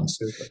money terms.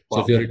 Wow.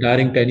 So if you're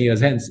retiring 10 years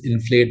hence,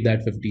 inflate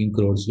that 15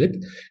 crores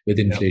with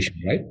inflation,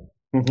 right?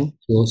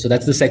 So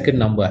that's the second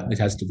number which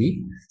has to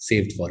be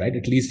saved for, right?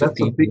 At least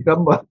 15. That's a big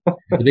number.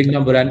 A big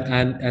number,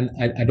 and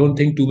I don't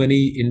think too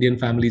many Indian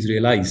families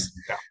realize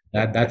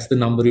That's the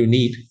number you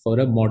need for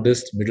a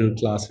modest middle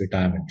class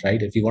retirement,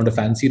 right? If you want a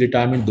fancy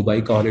retirement,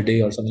 Dubai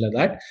holiday or something like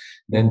that,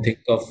 then think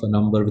of a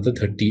number with a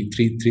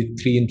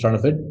 3 in front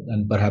of it,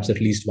 and perhaps at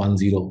least 10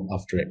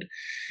 after it.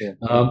 Yeah.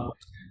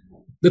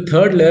 The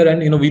third layer,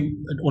 and we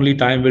only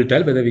time will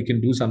tell whether we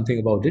can do something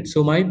about it.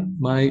 So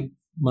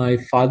my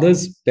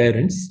father's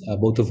parents,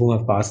 both of whom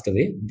have passed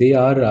away, they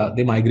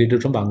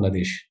migrated from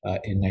Bangladesh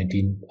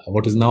in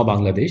what is now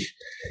Bangladesh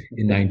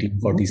in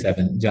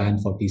 1947. Jan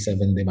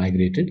 47 they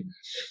migrated,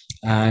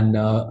 and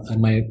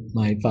my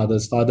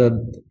father's father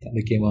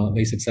became a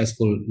very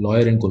successful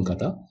lawyer in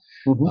Kolkata.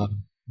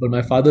 But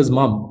my father's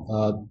mom,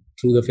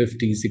 through the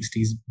 50s,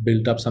 60s,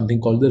 built up something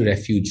called the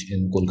Refuge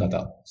in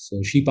Kolkata.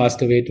 So she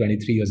passed away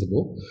 23 years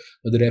ago,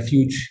 but the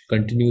Refuge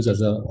continues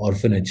as an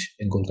orphanage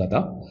in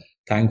Kolkata.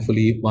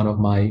 Thankfully, one of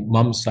my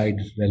mom's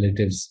side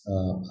relatives,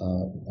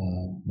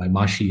 my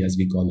Mashi, as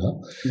we call her,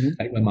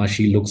 right? My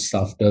Mashi looks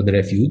after the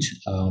Refuge.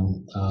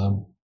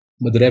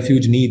 But the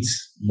Refuge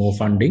needs more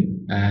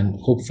funding, and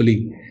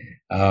hopefully,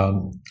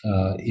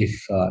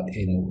 if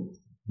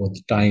both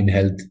time,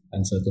 health,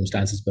 and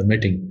circumstances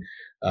permitting,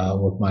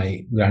 what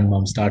my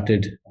grandmom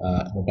started,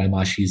 what my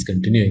Mashi is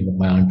continuing, what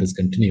my aunt is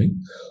continuing.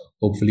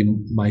 Hopefully,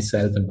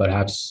 myself and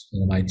perhaps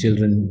my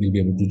children will be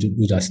able to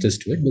do justice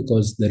to it,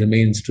 because there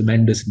remains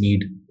tremendous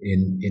need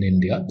in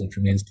India. There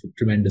remains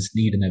tremendous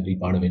need in every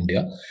part of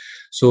India.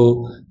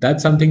 So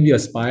that's something we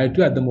aspire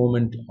to. At the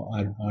moment,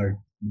 our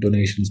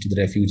donations to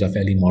the Refuge are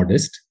fairly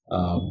modest,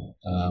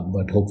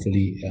 but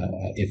hopefully,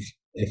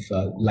 if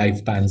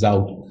life pans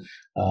out,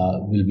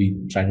 we'll be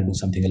trying to do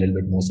something a little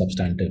bit more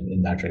substantive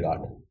in that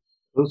regard.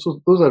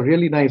 Those are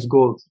really nice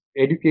goals: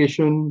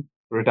 education,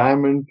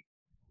 retirement,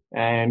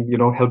 and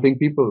helping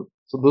people.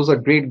 So those are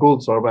great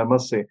goals, Saurabh, I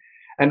must say.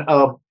 And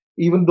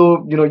even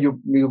though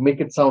you make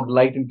it sound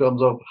light in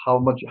terms of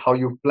how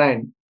you've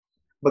planned,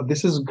 but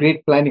this is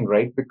great planning,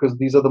 right? Because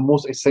these are the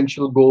most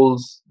essential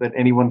goals that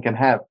anyone can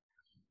have.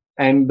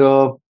 And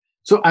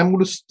so I'm going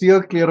to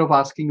steer clear of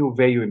asking you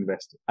where you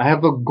invest. I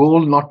have the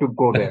goal not to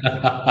go there.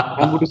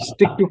 I'm going to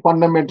stick to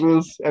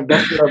fundamentals, and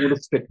that's where I'm going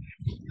to stick.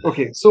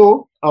 Okay,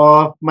 so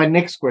my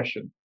next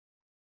question.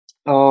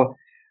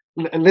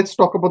 Let's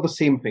talk about the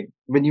same thing.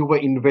 When you were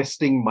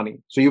investing money,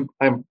 so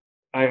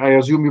I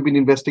assume you've been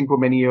investing for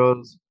many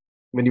years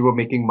when you were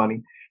making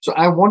money. So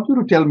I want you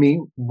to tell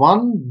me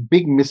one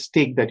big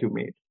mistake that you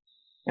made,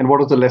 and what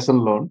was the lesson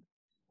learned,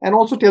 and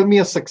also tell me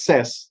a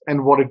success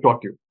and what it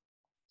taught you.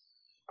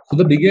 So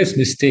the biggest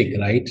mistake,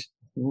 right?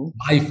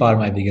 By far,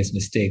 my biggest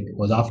mistake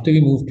was after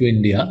we moved to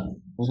India.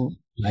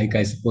 Like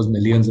I suppose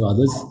millions of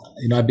others,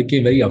 I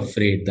became very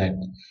afraid that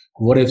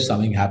what if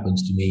something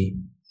happens to me?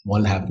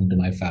 What will happen to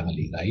my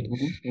family, right?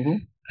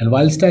 And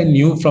whilst I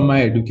knew from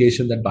my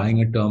education that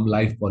buying a term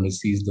life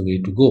policy is the way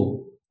to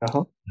go,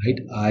 right?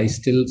 I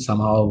still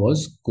somehow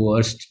was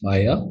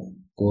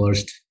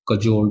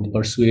cajoled,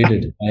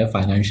 persuaded by a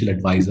financial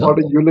advisor.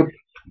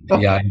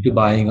 Into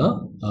buying a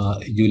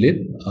ULIP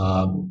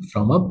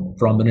from a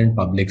prominent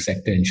public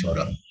sector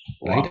insurer,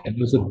 right? Wow. It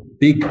was a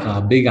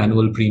big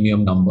annual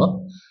premium number.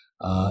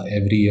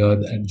 Every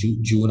year,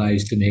 June, I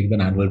used to make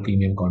an annual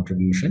premium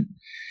contribution.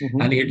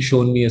 And he had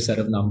shown me a set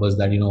of numbers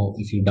that,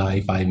 if you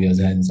die 5 years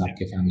hence,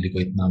 aapke family ko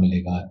itna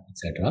milega,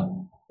 etc.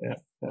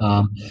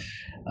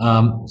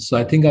 So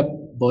I think I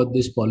bought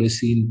this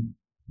policy in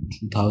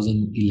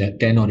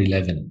 2010 or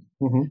 11.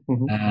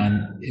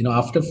 And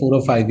after 4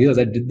 or 5 years,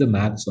 I did the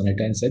maths on it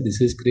and said,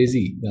 this is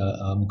crazy.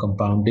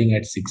 Compounding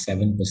at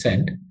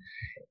 6-7%.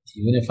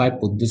 Even if I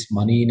put this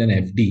money in an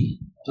FD,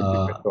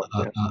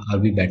 I'll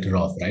be better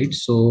off, right?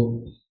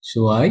 So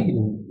I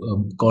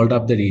called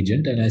up the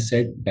agent and I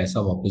said,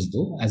 "Paisa wapas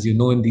do." As you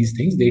know, in these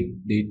things, they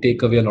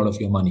take away a lot of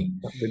your money.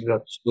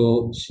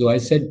 So I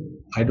said,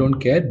 I don't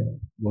care.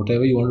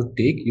 Whatever you want to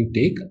take, you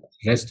take.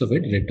 Rest of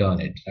it, return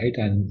it, right?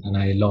 And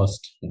I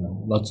lost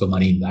lots of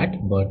money in that,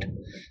 but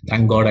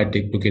thank God I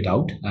took it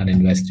out and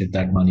invested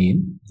that money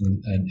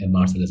in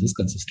Marcellus'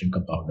 consistent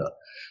compounder.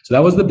 So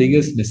that was the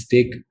biggest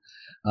mistake.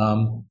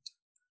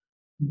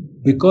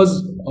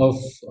 Because of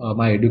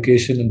my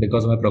education and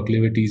because of my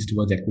proclivities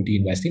towards equity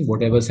investing,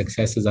 whatever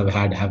successes I've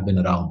had have been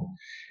around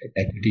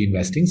equity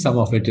investing. Some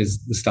of it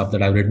is the stuff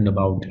that I've written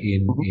about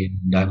in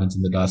Diamonds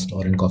in the Dust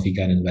or in Coffee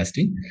Can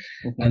Investing.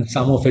 And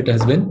some of it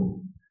has been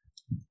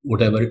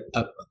whatever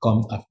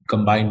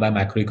combined by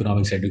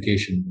macroeconomics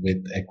education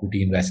with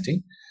equity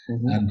investing,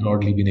 and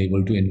broadly been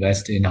able to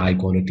invest in high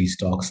quality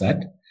stocks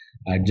at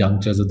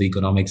junctures of the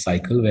economic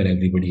cycle where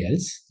everybody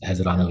else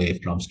has run away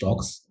from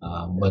stocks.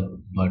 But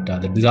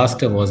the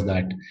disaster was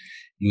that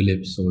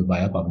ULIP sold by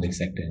a public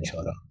sector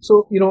insurer.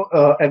 So,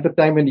 at the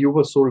time when you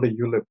were sold a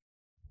ULIP,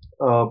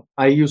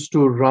 I used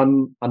to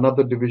run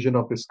another division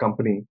of this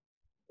company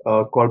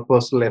called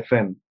Personal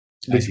FN,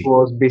 which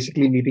was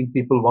basically meeting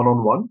people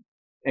one-on-one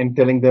and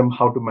telling them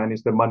how to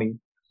manage their money.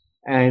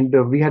 And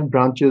we had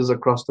branches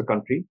across the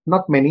country,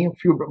 not many, a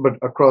few, but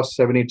across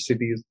 7-8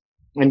 cities.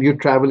 And you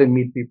travel and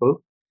meet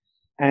people.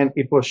 And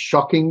it was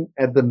shocking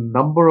at the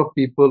number of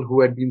people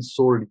who had been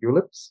sold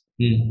ULIPs,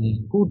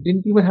 who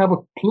didn't even have a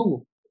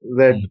clue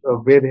that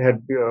where they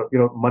had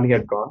money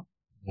had gone.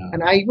 Yeah.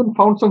 And I even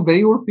found some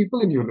very old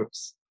people in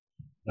units,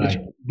 which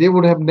Right. they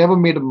would have never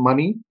made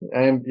money,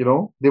 and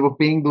they were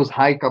paying those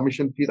high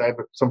commission fees. I have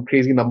some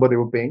crazy number they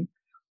were paying,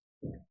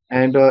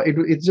 and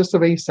it's just a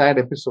very sad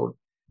episode.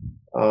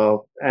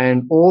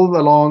 And all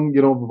along,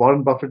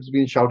 Warren Buffett's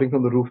been shouting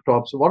from the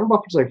rooftops. Warren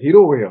Buffett's like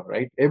hero over here,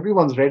 right?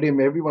 Everyone's read him,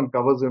 everyone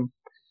covers him,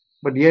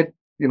 but yet,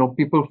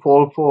 people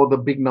fall for the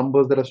big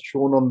numbers that are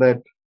shown on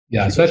that.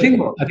 Yeah, so I think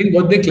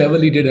what they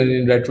cleverly did, and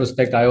in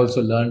retrospect, I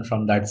also learned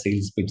from that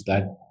sales pitch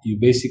that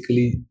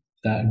the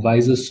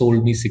advisor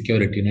sold me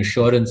security, an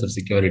assurance of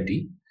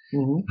security,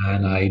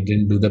 and I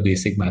didn't do the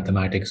basic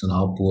mathematics on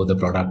how poor the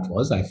product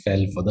was. I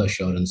fell for the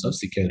assurance of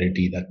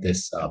security that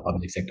this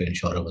public sector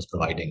insurer was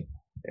providing.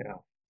 Yeah.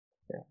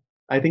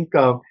 I think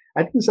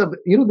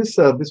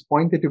this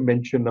point that you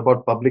mentioned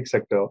about public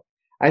sector,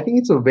 I think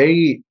it's a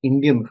very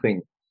Indian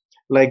thing.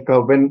 Like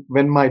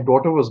when my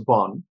daughter was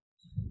born,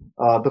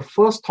 the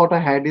first thought I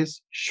had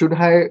is, should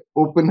I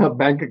open a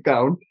bank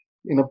account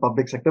in a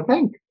public sector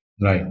bank?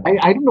 Right.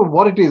 I don't know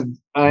what it is.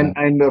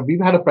 And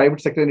we've had a private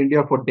sector in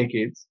India for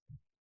decades.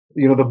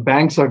 The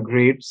banks are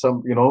great.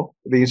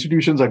 The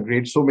institutions are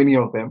great. So many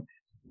of them.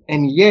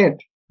 And yet,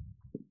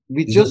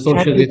 we it's just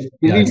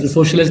it's a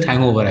socialist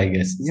hangover, I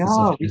guess. We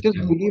just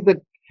believe that,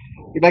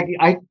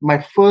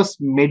 my first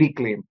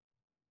Mediclaim,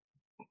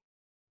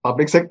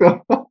 public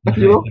sector,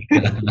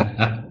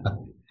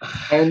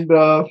 and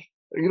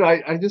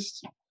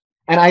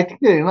I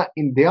think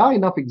there are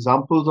enough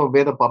examples of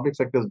where the public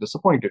sector is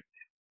disappointed.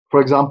 For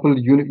example,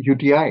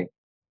 UTI.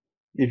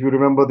 If you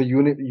remember the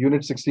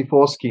Unit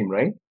 64 scheme,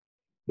 right?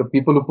 The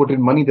people who put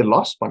in money, they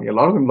lost money. A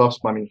lot of them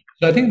lost money.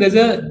 So I think there's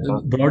a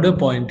broader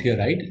point here,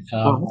 right?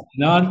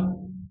 In our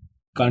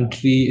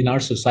country, in our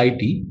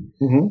society,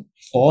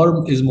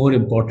 form is more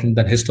important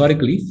than,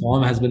 historically,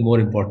 form has been more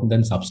important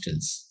than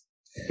substance.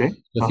 Okay.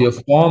 If your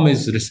form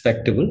is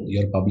respectable,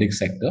 your public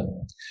sector,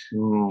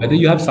 whether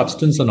you have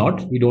substance or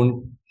not, we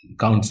don't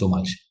count so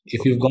much.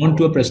 If you've gone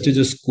to a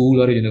prestigious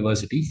school or a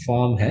university,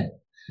 form hai,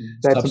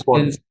 that's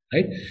important,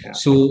 right? Yeah.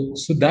 So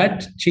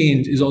that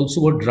change is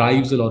also what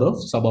drives a lot of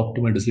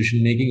suboptimal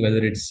decision making,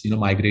 whether it's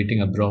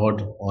migrating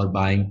abroad or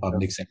buying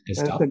public sector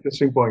stuff. That's an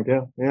interesting point.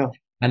 Yeah.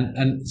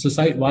 And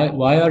society,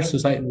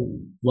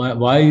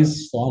 why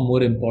is form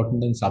more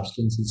important than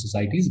substance in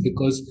societies?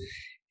 Because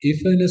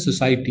if in a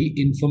society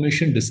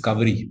information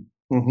discovery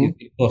is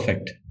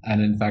perfect,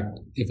 and in fact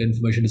if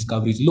information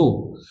discovery is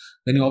low,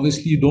 then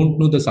obviously you don't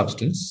know the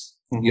substance.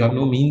 You have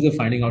no means of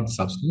finding out the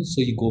substance,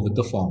 so you go with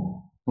the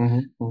form.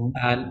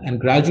 And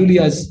gradually,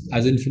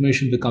 as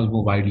information becomes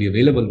more widely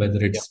available, whether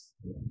it's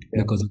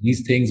because of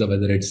these things or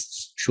whether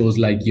it's shows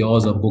like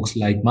yours or books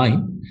like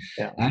mine,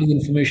 as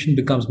information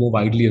becomes more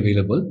widely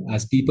available,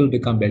 as people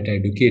become better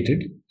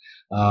educated,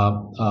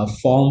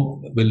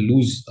 form will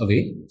lose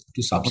away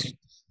to substance,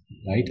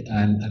 right?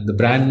 And the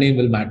brand name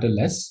will matter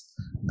less.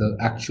 The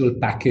actual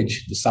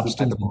package, the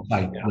substance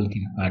inside will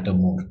matter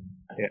more.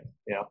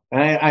 Yeah.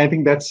 And I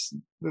think that's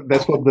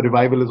what the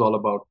revival is all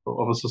about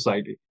of a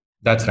society.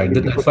 That's right.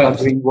 That's why I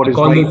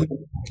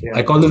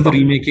call this the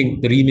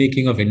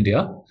remaking of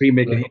India.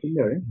 Remaking of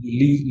India, right?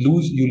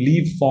 You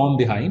leave form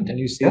behind and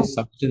you say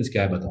substance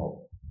kya hai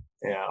batao.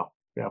 Yeah.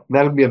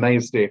 That'll be a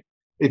nice day.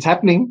 It's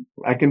happening.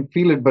 I can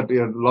feel it, but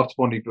lots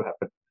more need to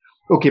happen.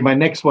 Okay, my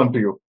next one to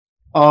you.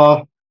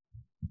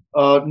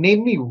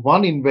 Name me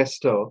one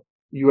investor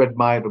you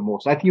admire the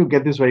most. I think you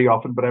get this very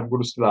often, but I'm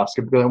going to still ask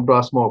it because I'm going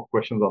to ask more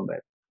questions on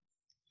that.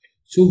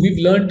 So we've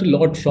learned a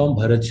lot from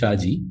Bharat Shah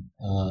ji,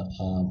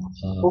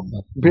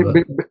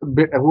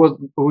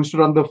 who used to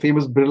run the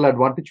famous Birla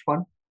Advantage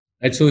Fund.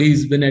 Right, so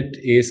he's been at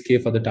ASK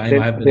for the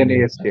time I've been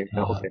ASK.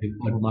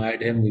 We've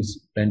admired him. We've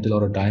spent a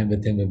lot of time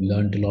with him. We've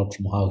learned a lot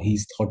from how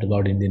he's thought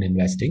about Indian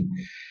investing.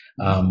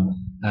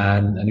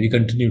 And we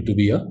continue to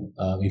be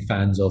we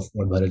fans of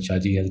what Bharat Shah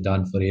ji has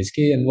done for ASK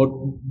and what,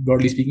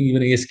 broadly speaking,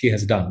 even ASK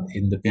has done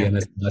in the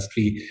PMS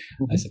industry.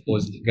 I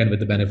suppose, again, with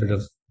the benefit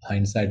of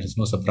hindsight, it's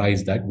no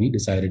surprise that we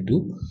decided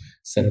to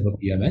set up a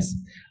PMS.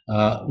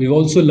 We've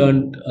also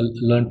learned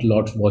a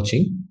lot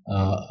watching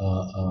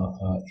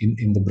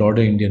in the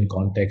broader Indian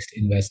context,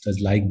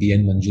 investors like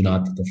B.N.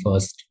 Manjunath, the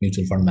first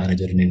mutual fund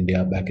manager in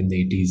India back in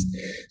the 80s.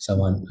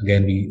 Someone,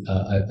 again,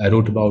 I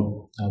wrote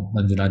about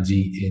Manjunath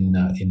ji in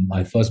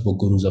my first book,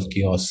 Gurus of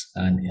Chaos,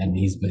 and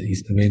he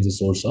remains a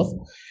source of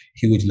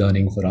huge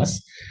learning for us.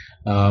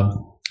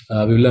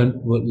 We've learned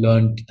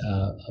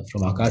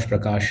from Akash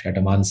Prakash at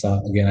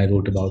Amansa. Again, I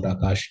wrote about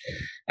Akash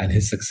and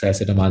his success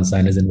at Amansa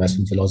and his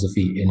investment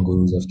philosophy in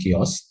Gurus of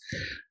Chaos.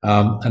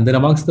 And then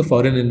amongst the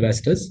foreign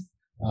investors,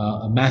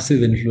 a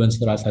massive influence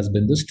for us has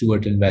been the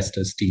Stewart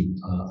Investors team,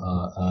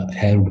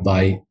 held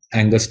by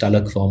Angus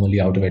Tulloch, formerly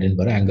out of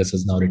Edinburgh. Angus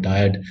is now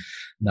retired.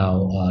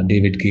 Now,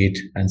 David Gate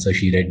and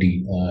Sashi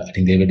Reddy. I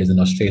think David is in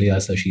Australia,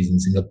 Sashi is in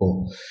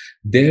Singapore.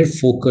 Their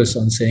focus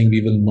on saying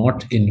we will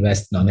not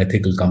invest in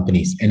unethical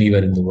companies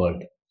anywhere in the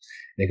world.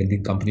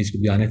 Companies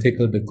could be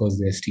unethical because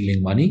they're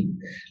stealing money.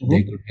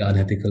 They could be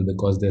unethical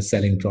because they're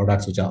selling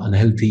products which are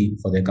unhealthy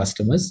for their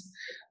customers.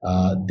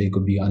 They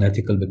could be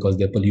unethical because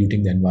they're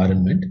polluting the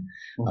environment.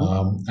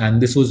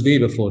 And this was way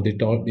before they've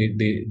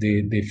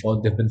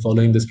been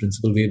following this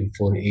principle way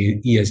before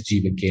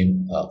ESG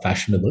became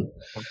fashionable.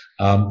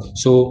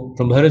 So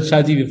from Bharat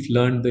Shahji, we've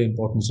learned the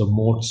importance of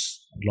moats,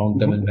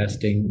 long-term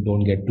investing.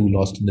 Don't get too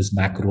lost in this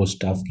macro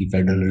stuff ki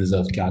Federal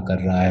Reserve kya kar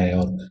raha hai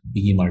or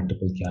PE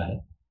multiple kya hai.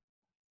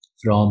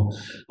 From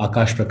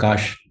Akash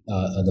Prakash,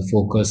 the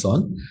focus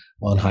on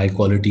high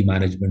quality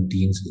management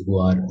teams who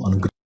are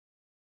on.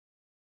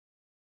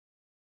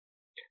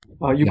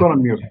 You got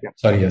on mute. Yeah.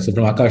 Sorry. Yeah. So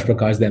from Akash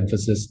Prakash, the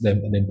emphasis, the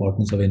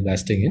importance of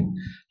investing in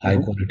high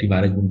quality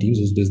management teams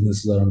whose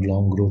businesses are on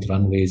long growth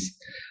runways.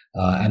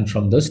 And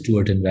from the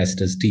Stewart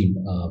Investors team,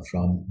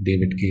 from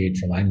David Gate,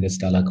 from Angus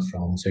Talak,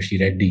 from Sashi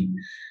Reddy,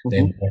 the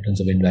importance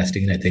of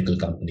investing in ethical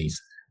companies.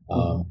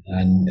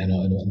 And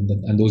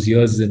those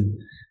years in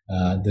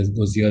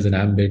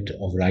ambit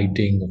of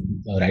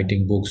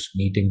writing books,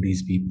 meeting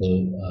these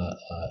people,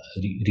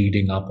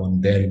 reading up on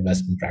their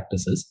investment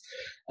practices,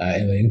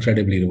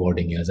 incredibly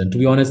rewarding years. And to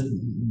be honest,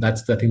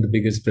 that's I think the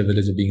biggest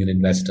privilege of being an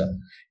investor.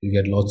 You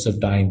get lots of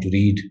time to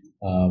read,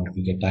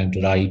 you get time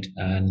to write,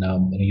 and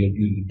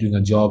you're doing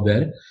a job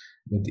where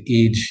with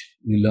age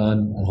you learn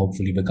and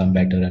hopefully become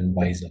better and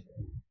wiser.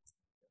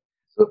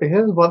 So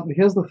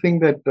here's the thing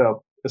that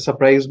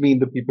surprised me in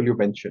the people you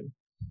mentioned.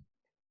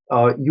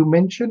 You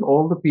mentioned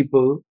all the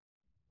people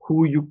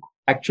who you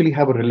actually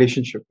have a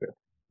relationship with,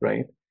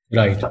 right?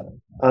 Right.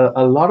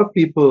 A lot of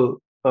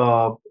people,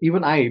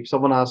 even if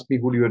someone asked me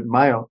who do you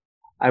admire,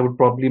 I would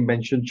probably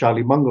mention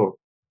Charlie Munger,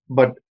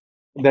 but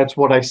that's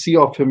what I see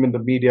of him in the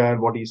media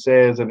and what he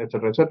says and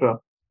etc. etc.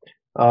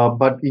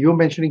 But you're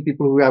mentioning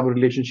people who you have a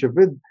relationship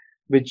with,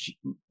 which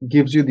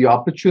gives you the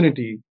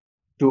opportunity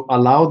to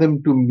allow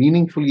them to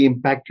meaningfully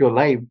impact your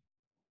life,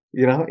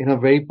 in a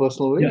very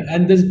personal way. Yeah,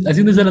 and I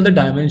think there's another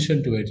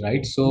dimension to it,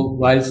 right? So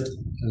whilst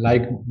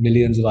like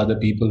millions of other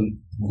people,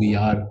 we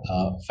are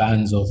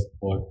fans of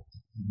what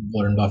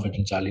Warren Buffett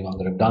and Charlie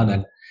Munger have done,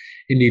 and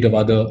indeed of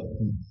other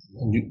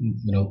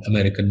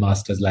American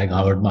masters like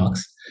Howard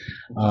Marks.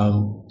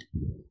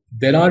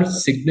 There are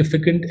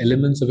significant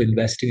elements of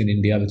investing in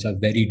India which are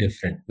very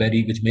different,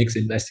 which makes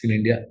investing in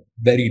India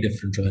very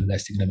different from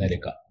investing in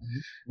America.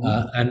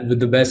 And with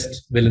the best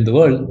will in the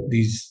world,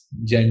 these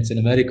gents in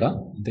America,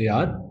 they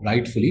are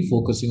rightfully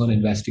focusing on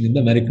investing in the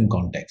American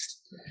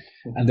context.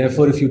 And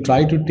therefore, if you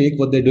try to take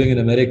what they're doing in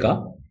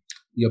America,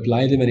 you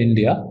apply them in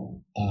India,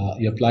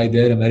 you apply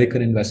their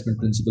American investment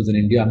principles in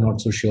India, I'm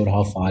not so sure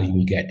how far you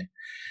will get.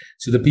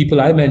 So the people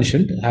I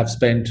mentioned have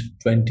spent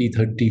 20,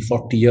 30,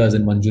 40 years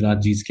in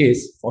Manjunathji's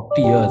case, 40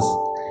 years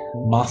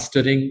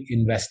mastering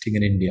investing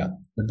in India.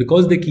 But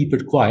because they keep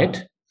it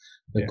quiet,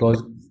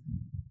 because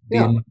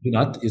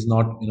Manjunath is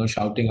not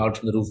shouting out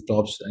from the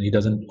rooftops and he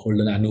doesn't hold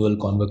an annual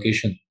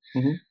convocation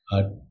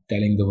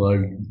telling the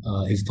world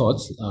his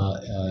thoughts.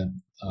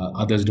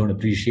 Others don't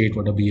appreciate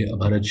what a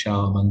Bharat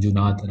Shah,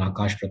 Manjunath and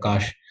Akash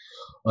Prakash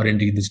or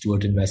indeed the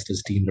Stewart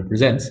Investors team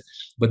represents.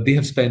 But they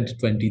have spent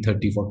 20,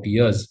 30, 40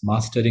 years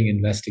mastering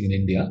investing in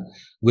India,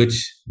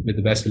 which with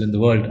the best will in the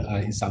world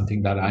is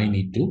something that I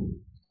need to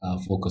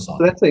focus on.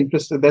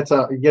 So that's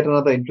yet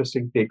another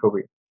interesting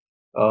takeaway.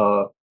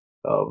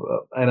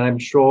 And I'm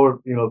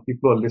sure,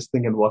 people are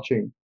listening and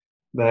watching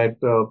that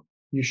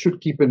you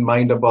should keep in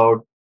mind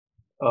about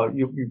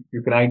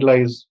you can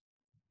idolize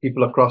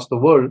people across the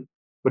world,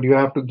 but you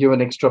have to give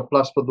an extra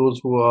plus for those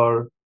who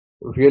are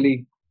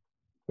really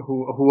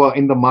who are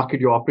in the market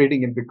you're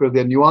operating in, because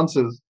there are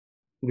nuances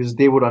which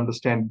they would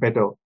understand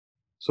better.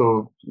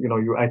 So,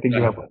 I think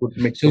you have a good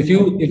mix. So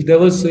if there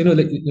was,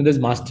 there's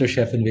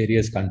MasterChef in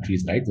various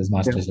countries, right? There's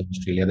MasterChef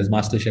Australia, there's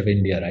MasterChef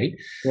India, right?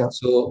 Yeah.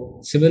 So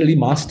similarly,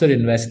 master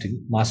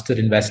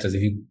investors,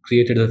 if you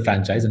created a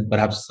franchise, and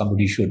perhaps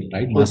somebody should,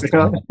 right?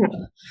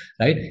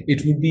 Right?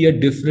 It would be a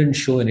different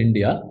show in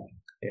India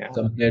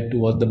compared to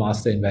what the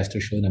master investor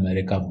show in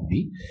America would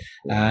be.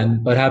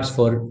 And perhaps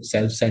for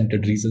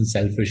self-centered reasons,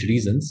 selfish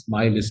reasons,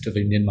 my list of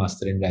Indian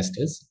master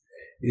investors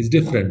is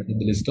different from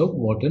the list of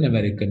what an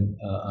American,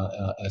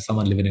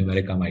 someone living in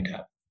America might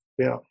have.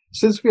 Yeah.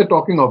 Since we are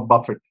talking of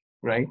Buffett,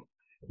 right?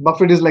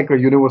 Buffett is like a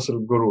universal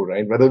guru,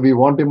 right? Whether we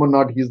want him or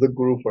not, he's the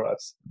guru for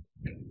us.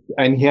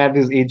 And he had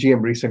his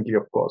AGM recently,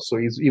 of course. So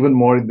he's even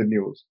more in the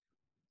news.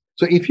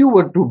 So if you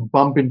were to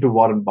bump into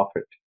Warren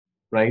Buffett,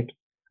 right?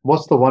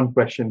 What's the one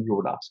question you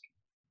would ask?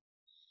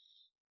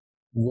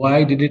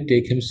 Why did it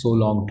take him so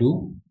long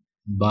to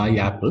buy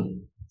Apple,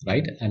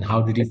 right? And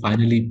how did he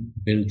finally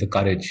build the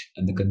courage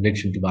and the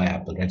conviction to buy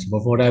Apple, right? So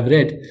from what I've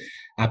read,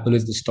 Apple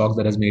is the stock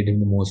that has made him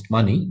the most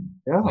money.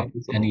 Yeah. Right?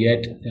 And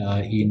yet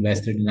he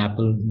invested in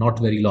Apple not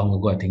very long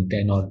ago, I think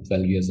 10 or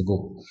 12 years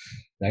ago,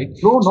 right?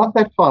 No, not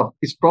that far.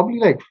 It's probably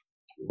like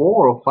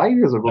 4 or 5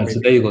 years ago. So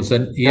there you go.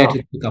 So yet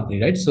it's the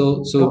company, right?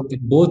 So in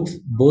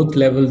both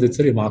levels, it's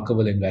a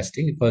remarkable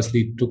investing. Firstly,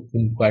 it took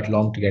him quite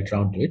long to get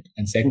around to it.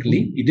 And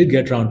secondly, he did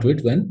get around to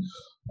it when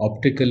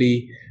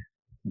optically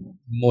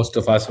most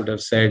of us would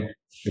have said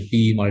the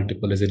PE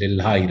multiple is a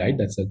little high, right?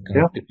 That's a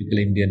kind of typical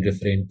Indian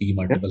refrain, PE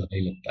multiple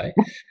high lagta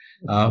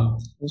hai.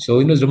 So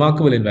it was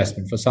remarkable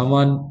investment for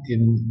someone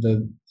in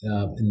the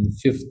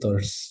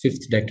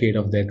fifth decade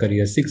of their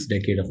career, sixth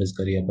decade of his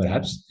career,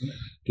 perhaps,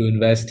 to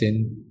invest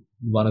in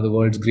one of the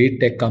world's great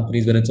tech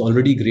companies when it's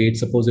already great,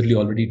 supposedly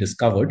already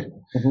discovered,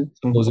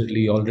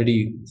 supposedly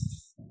already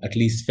at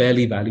least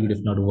fairly valued, if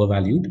not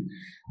overvalued.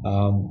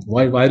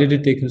 Why did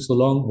it take him so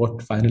long?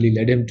 What finally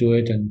led him to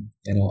it,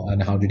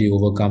 and how did he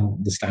overcome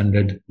the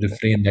standard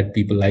refrain that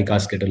people like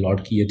us get a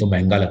lot? Ki ye to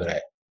mehenga lag raha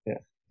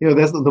hai.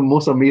 That's the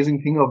most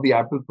amazing thing of the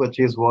Apple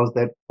purchase was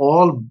that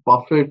all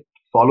Buffett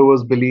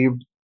followers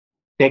believed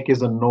tech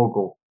is a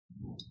no-go.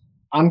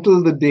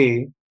 Until the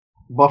day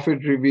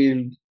Buffett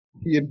revealed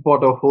he had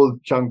bought a whole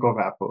chunk of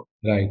Apple.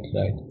 Right.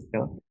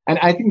 Yeah. And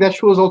I think that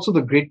shows also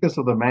the greatness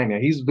of the man. Yeah.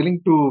 He's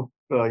willing to,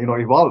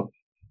 evolve.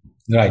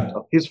 Right.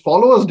 His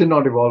followers did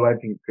not evolve, I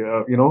think,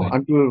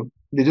 until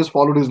they just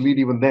followed his lead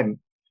even then.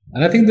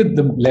 And I think that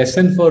the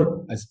lesson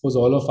for, I suppose,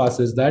 all of us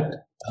is that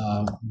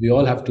we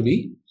all have to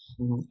be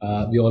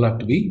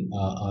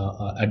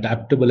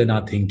adaptable in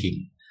our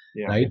thinking,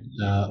 right?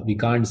 We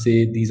can't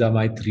say these are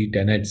my 3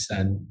 tenets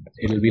and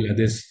it'll be like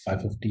this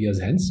 550 years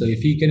hence. So if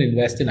he can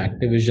invest in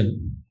Activision,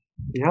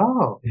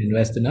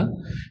 invest in a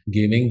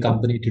gaming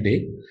company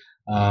today,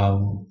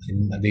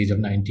 in the age of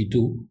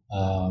 92,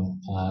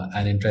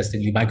 and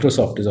interestingly,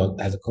 Microsoft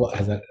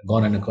has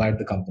gone and acquired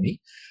the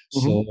company.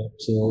 So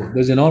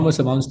there's enormous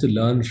amounts to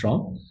learn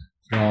from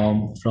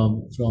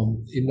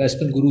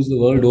investment gurus the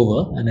world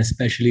over, and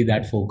especially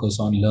that focus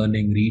on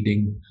learning,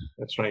 reading,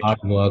 hard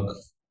work,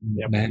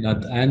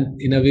 mehnat, and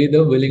in a way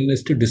the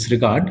willingness to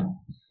disregard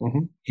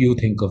you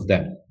think of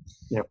them.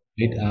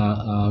 Right?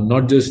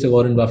 Not just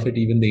Warren Buffett,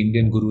 even the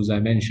Indian gurus I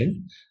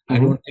mentioned, I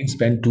don't think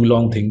spend too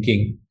long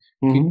thinking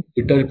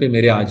Twitter पे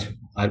मेरे आज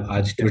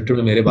Twitter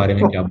में मेरे बारे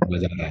में क्या बोला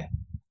जा रहा है.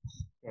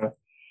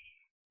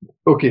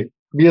 Okay,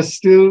 we are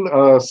still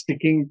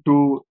sticking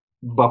to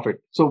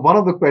Buffett. So one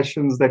of the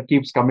questions that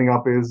keeps coming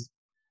up is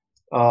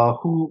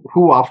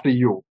who after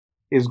you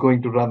is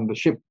going to run the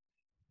ship?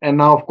 And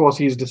now, of course,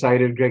 he's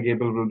decided Greg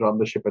Abel will run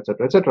the ship,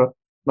 etc., etc.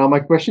 Now, my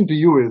question to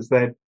you is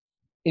that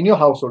in your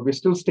household, we're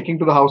still sticking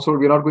to the household.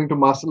 We're not going to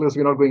Marcellus.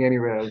 We're not going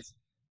anywhere else.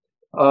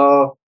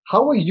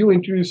 How are you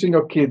introducing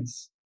your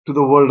kids to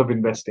the world of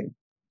investing?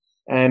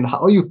 And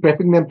how are you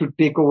prepping them to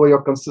take over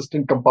your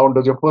consistent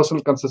compounders, your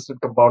personal consistent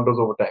compounders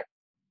over time?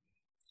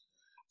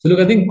 So look,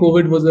 I think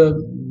COVID was a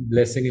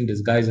blessing in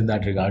disguise in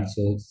that regard.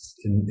 So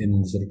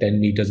in sort of 10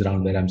 meters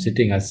around where I'm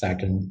sitting, I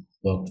sat and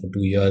worked for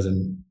 2 years,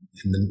 and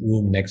in the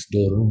room next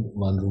door,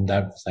 one room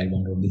that side,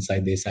 one room this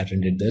side, they sat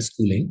and did their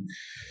schooling.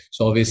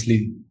 So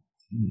obviously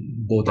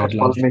both at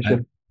lunch.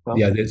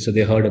 So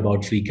they heard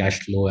about free cash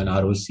flow and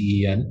ROC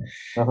and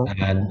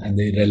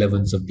the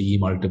relevance of PE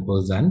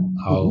multiples and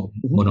how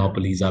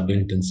monopolies are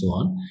built and so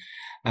on.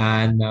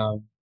 And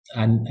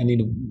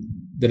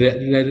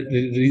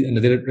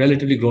they're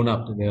relatively grown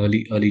up in their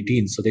early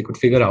teens, so they could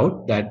figure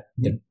out that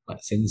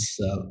since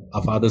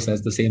our father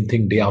says the same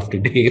thing day after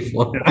day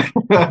for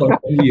 2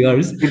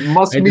 years, it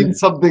must mean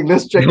something.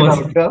 Let's check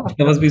it out.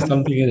 There must be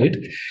something in it,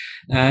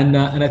 and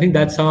I think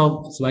that's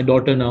how. So my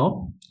daughter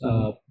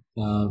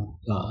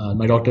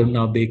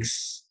now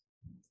bakes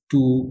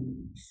 2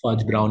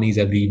 fudge brownies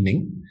every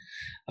evening.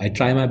 I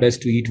try my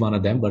best to eat one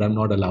of them, but I'm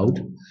not allowed.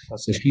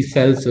 So she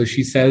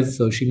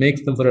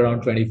makes them for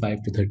around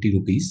 25 to 30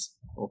 rupees.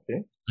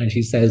 Okay. And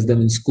she sells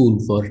them in school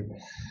for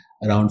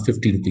around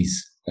 50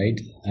 rupees, right?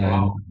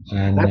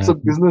 And that's a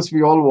business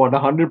we all want,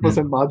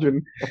 100%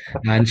 margin.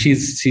 And she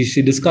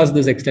discussed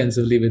this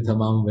extensively with her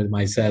mom, with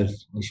myself.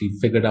 She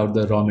figured out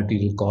the raw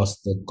material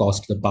cost, the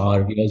cost of the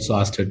power. We also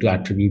asked her to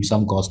attribute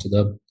some cost to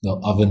the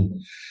oven,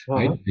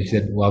 right? She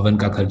said, oven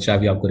ka kharcha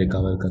bhi aapko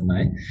recover karna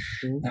hai.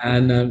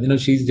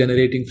 And she's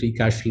generating free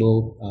cash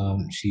flow.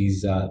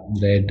 She's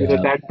read. Is her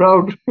dad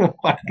proud?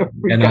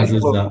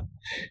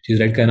 She's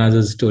read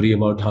Kanaz's story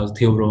about how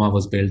Theobroma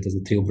was built. There's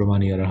a Theobroma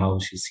near her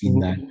house. She's seen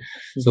that.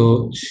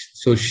 So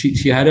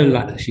she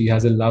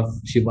has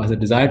a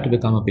desire to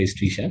become a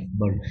pastry chef,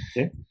 but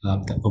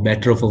for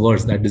better or for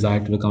worse, that desire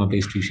to become a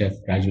pastry chef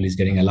gradually is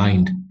getting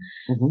aligned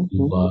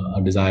to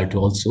a desire to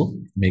also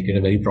make it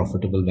a very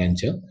profitable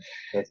venture.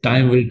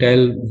 Time will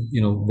tell,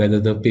 whether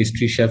the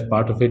pastry chef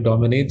part of it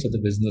dominates or the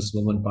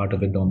businesswoman part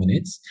of it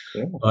dominates.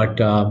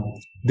 But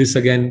this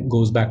again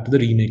goes back to the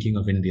remaking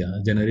of India.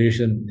 A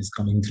generation is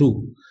coming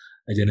through.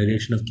 A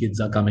generation of kids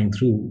are coming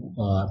through,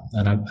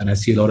 and I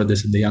see a lot of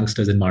this in the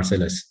youngsters in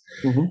Marcellus.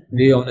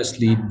 They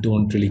honestly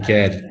don't really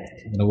care,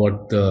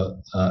 what the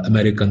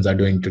Americans are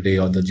doing today,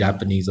 or the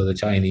Japanese or the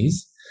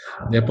Chinese.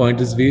 Their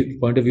point of view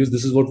is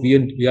this is what we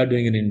are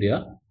doing in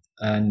India,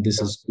 and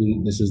this is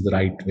cool. This is the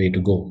right way to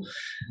go.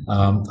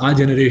 Our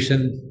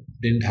generation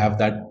didn't have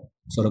that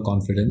sort of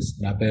confidence.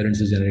 Our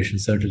parents' generation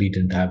certainly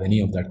didn't have any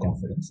of that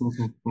confidence.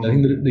 I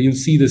think that you'll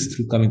see this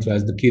coming through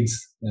as the kids,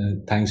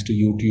 thanks to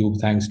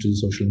YouTube, thanks to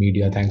social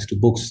media, thanks to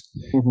books,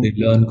 they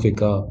learn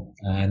quicker,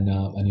 and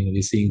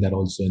we're seeing that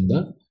also in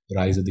the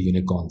rise of the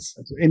unicorns.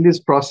 So in this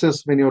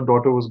process, when your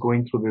daughter was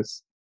going through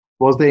this,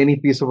 Was there any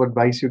piece of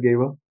advice you gave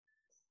her?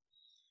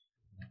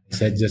 I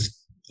said just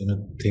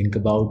think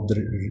about the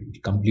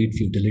complete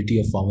futility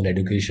of formal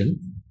education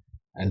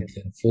and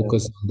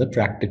focus on the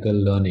practical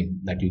learning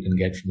that you can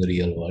get from the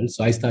real world.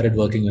 So I started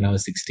working when I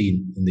was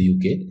 16 in the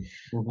UK.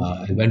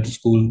 I went to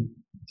school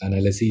and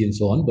LSE and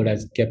so on, but I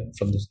kept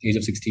from the age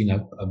of 16.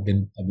 I've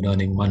been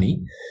earning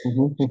money.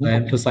 So I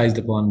emphasized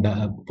upon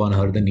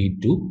her the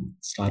need to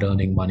start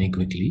earning money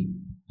quickly,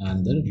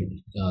 and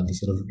the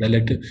sort of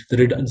relative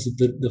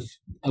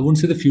I wouldn't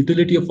say the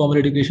futility of formal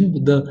education,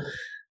 but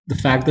the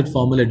fact that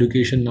formal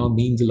education now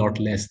means a lot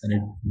less than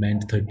it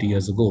meant 30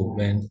 years ago,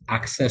 when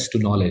access to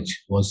knowledge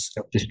was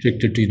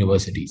restricted to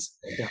universities,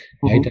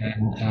 right?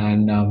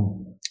 And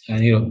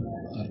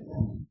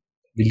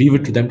we leave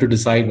it to them to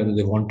decide whether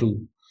they want to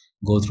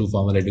go through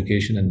formal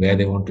education and where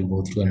they want to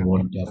go through and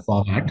what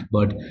format.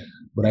 But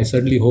what I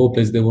certainly hope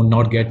is they will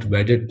not get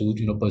wedded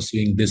to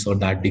pursuing this or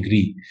that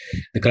degree.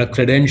 The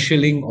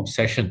credentialing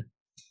obsession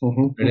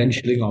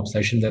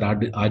that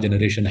our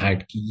generation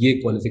had.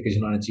 Ye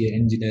qualification hona chahiye,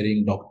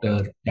 engineering,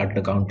 doctor, chartered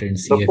accountant,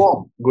 CFA. The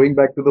form. Going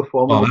back to the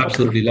form.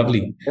 Absolutely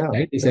lovely. Yeah.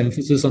 Right? This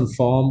emphasis on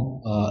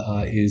form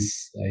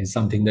is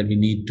something that we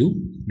need to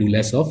do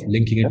less of.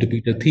 Linking it to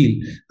Peter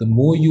Thiel, the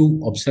more you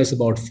obsess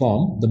about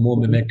form, the more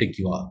mimetic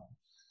you are.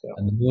 Yeah.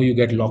 And the more you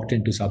get locked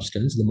into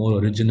substance, the more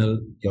original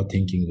your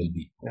thinking will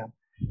be. Yeah.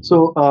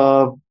 So,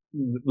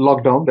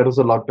 lockdown, there was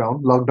a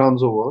lockdown.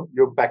 Lockdown's over.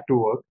 You're back to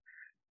work.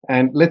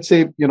 And let's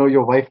say,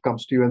 your wife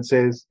comes to you and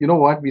says, you know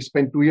what, we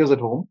spent 2 years at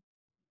home.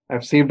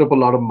 I've saved up a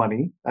lot of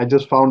money. I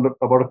just found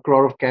about 1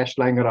 crore of cash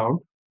lying around.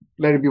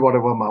 Let it be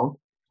whatever amount.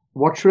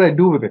 What should I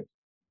do with it?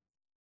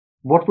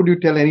 What would you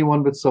tell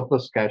anyone with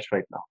surplus cash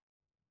right now?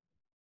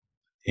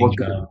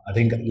 I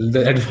think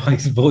the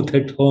advice both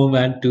at home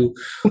and to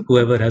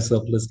whoever has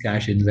surplus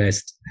cash,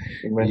 invest.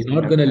 You're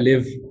not going to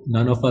live,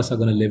 none of us are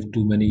going to live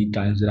too many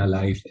times in our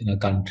life in a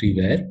country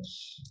where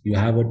you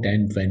have a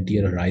 10,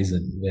 20-year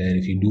horizon, where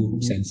if you do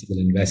sensible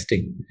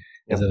investing,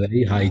 there's a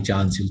very high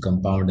chance you'll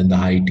compound in the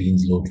high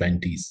teens, low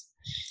 20s,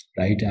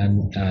 right?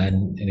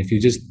 And if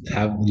you just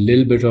have a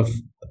little bit of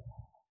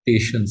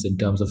patience in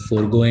terms of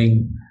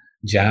foregoing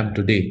jam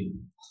today,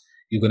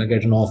 you're going to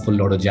get an awful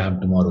lot of jam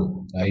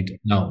tomorrow, right?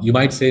 Now, you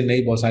might say,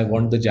 "Nay, boss, I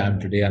want the jam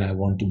today and I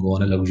want to go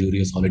on a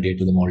luxurious holiday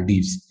to the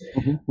Maldives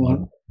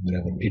or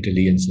wherever,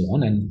 Italy and so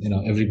on." And,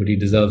 everybody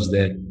deserves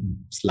their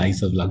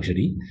slice of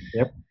luxury.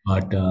 Yep.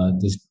 But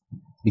just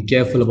be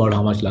careful about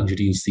how much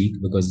luxury you seek,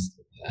 because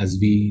as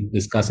we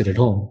discuss it at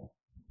home,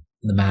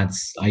 the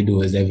maths I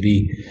do is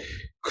every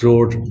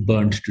crore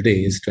burnt today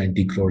is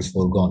 20 crores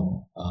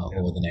foregone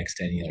over the next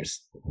 10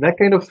 years. That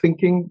kind of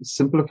thinking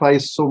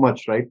simplifies so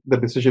much, right? The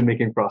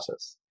decision-making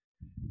process.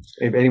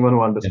 If anyone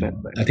who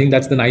understands that. I think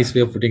that's the nice way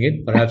of putting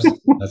it. Perhaps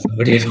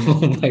somebody at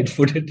home might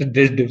put it a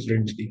bit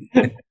differently.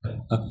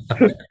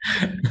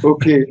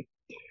 Okay.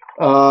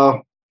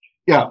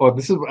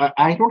 This is,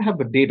 I don't have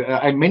the date.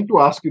 I meant to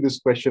ask you this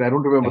question. I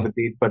don't remember the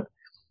date, but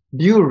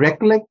do you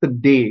recollect the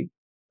day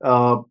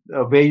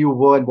where you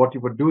were and what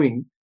you were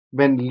doing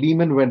when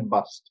Lehman went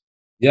bust?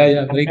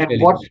 Yeah, very clearly.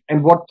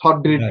 And what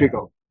thought did it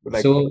trigger?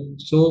 Like, so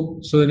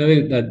in a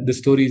way that the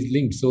story is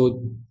linked.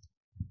 So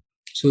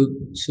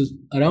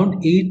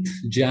around 8th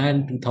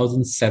Jan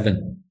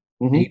 2007,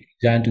 8th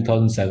Jan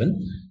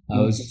 2007, I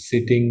was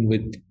sitting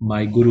with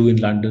my guru in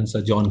London,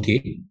 Sir John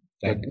Kay.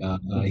 Right,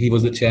 he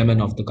was the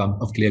chairman of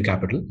Clear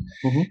Capital,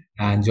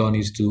 and John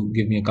used to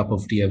give me a cup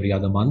of tea every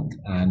other month,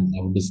 and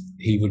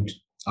he would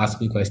ask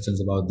me questions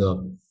about the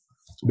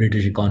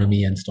British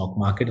economy and stock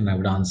market, and I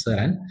would answer.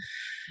 And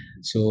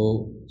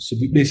so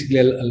basically,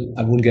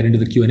 I won't get into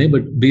the Q&A,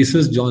 but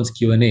basis John's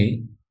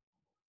Q&A,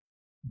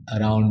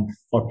 around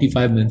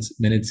 45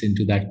 minutes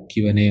into that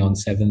Q&A on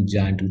 7th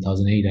Jan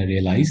 2008, I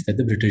realized that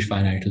the British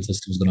financial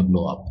system is going to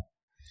blow up.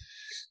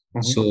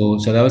 So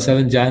that was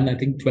 7th Jan. I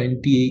think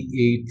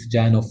 28th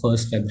Jan or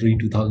 1st February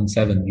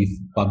 2007, we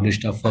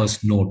published our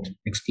first note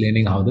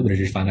explaining how the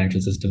British financial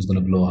system is going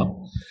to blow up.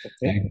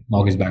 Right?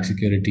 Mortgage-backed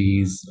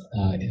securities,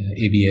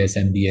 ABS,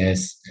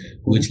 MBS,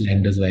 which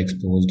lenders were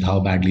exposed,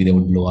 how badly they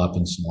would blow up,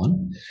 and so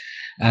on.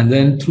 And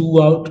then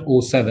throughout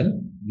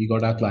 2007, we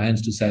got our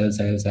clients to sell, and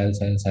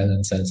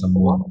sell some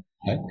more.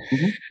 Right?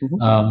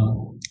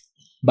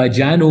 By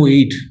Jan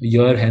 2008, a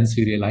year hence,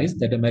 we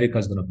realized that America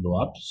is going to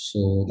blow up.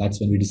 So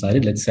that's when we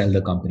decided, let's sell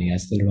the company. I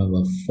still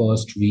remember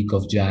first week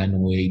of Jan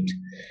 2008,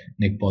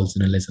 Nick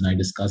Paulson and Les and I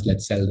discussed,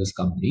 let's sell this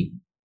company.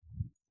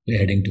 We're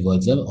heading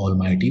towards an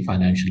almighty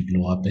financial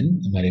blow up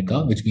in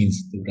America, which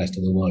means the rest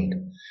of the world.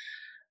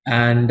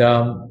 And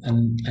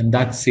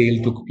that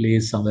sale took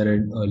place somewhere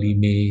in early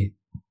May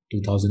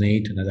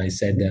 2008. And as I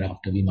said,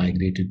 thereafter, we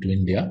migrated to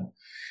India.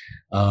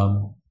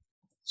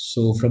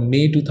 So from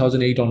May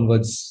 2008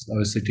 onwards, I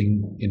was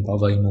sitting in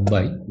Powai,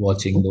 Mumbai,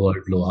 watching the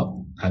world blow up,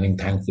 having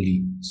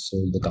thankfully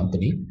sold the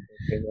company.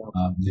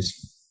 This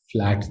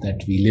flat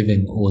that we live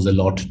in owes a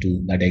lot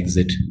to that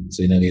exit.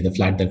 So in a way, the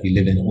flat that we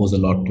live in owes a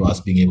lot to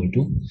us being able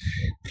to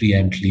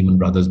preempt Lehman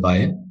Brothers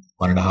by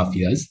 1.5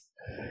 years.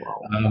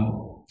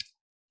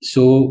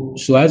 So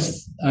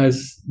as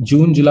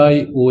June,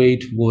 July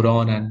 '08 wore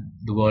on and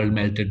the world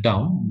melted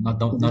down,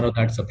 none of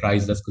that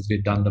surprised us because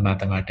we'd done the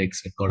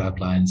mathematics, we'd got our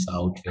clients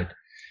out, we'd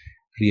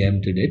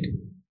preempted it.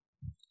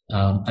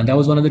 And that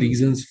was one of the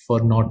reasons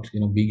for not,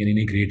 being in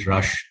any great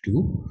rush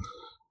to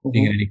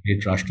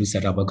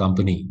set up a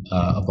company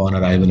upon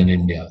arrival in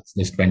India.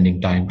 Just spending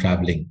time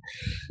traveling.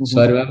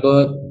 So I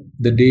remember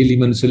the day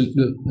Lehman. So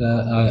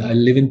I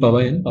live in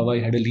Powai. And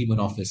Powai had a Lehman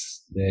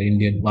office.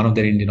 One of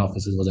their Indian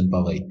offices was in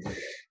Powai,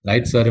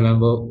 right? So I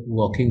remember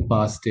walking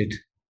past it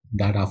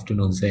that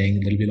afternoon,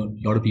 saying there'll be a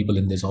lot of people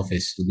in this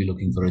office who'll be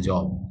looking for a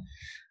job,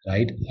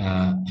 right?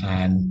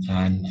 And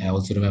I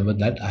also remember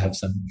that I have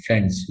some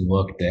friends who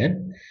work there.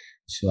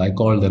 So I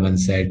called them and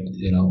said,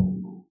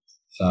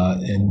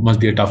 it must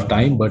be a tough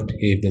time, but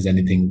hey, if there's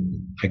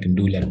anything I can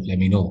do, let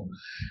me know.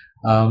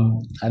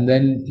 And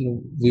then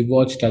we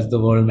watched as the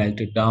world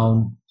melted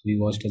down. We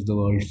watched as the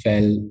world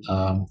fell.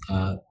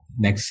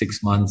 Next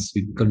 6 months,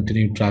 we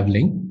continued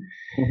traveling.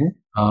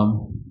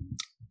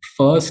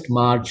 1st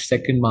March,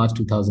 2nd March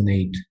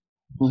 2008,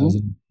 I was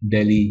in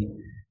Delhi.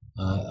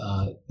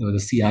 There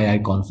was a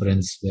CII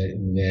conference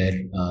where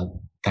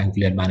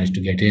thankfully I managed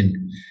to get in.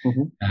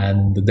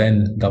 And the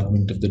then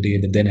government of the day,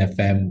 the then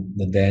FM,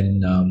 the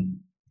then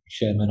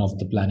chairman of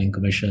the planning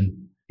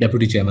commission,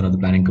 deputy chairman of the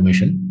planning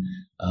commission,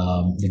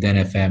 the then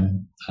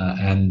FM,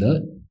 and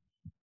the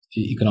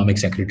economic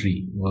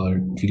secretary were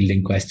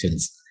fielding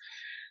questions.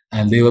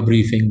 And they were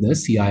briefing the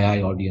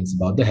CII audience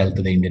about the health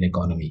of the Indian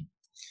economy.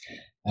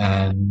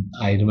 And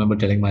I remember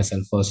telling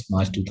myself 1st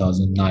March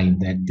 2009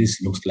 that this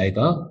looks like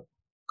a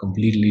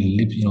completely,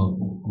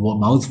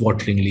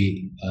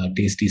 mouth-wateringly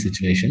tasty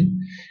situation.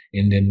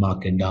 Indian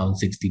market down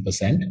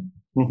 60%,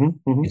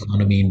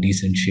 economy in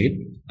decent shape,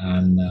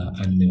 and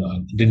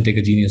it didn't take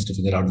a genius to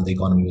figure out that the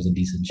economy was in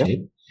decent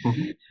shape,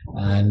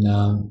 and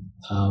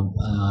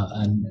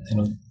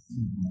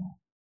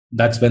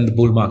that's when the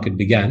bull market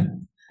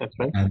began. That's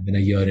right. And then a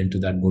year into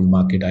that bull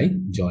market, I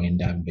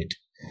joined Ambit.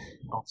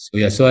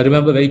 So I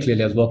remember very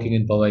clearly. I was walking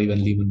in Powai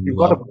when Lehman.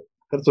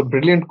 That's a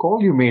brilliant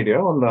call you made.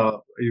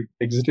 You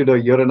exited a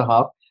year and a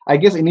half. I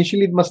guess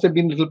initially it must have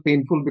been a little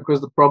painful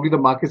because probably the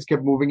markets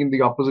kept moving in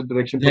the opposite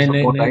direction for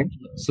some more time.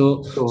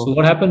 So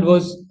what happened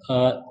was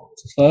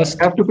first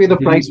you have to pay the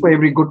price for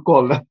every good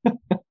call.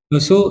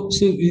 So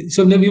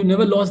we've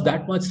never lost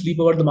that much sleep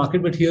about the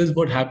market, but here's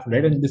what happened,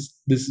 right? And this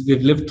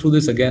we've lived through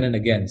this again and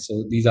again.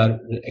 So these are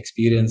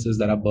experiences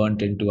that are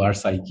burnt into our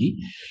psyche.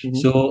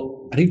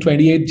 So I think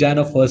 28th Jan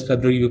or 1st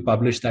February, we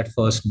published that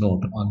first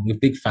note, a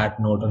big fat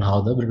note on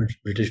how the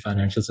British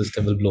financial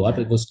system will blow up.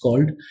 It was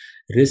called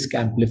Risk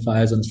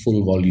Amplifiers on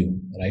Full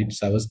Volume, right?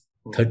 So I was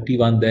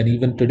 31 then.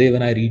 Even today,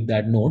 when I read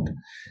that note,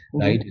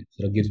 right, it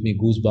sort of gives me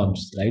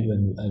goosebumps, right?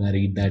 When I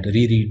read that,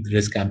 reread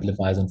Risk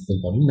Amplifiers on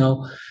Full Volume.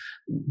 Now,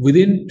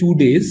 within 2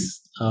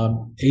 days,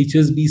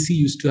 HSBC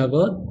used to have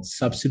a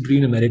subsidiary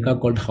in America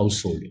called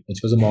Household, which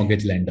was a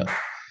mortgage lender.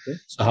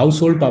 So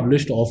Household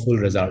published awful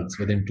results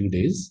within 2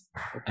 days,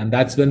 and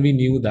that's when we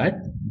knew that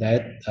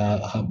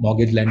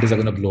mortgage lenders are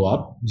going to blow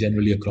up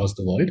generally across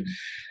the world.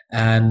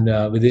 And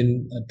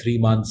within 3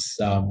 months,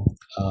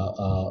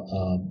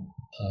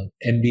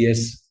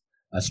 MBS,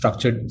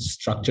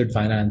 structured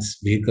finance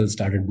vehicles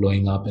started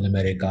blowing up in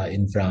America,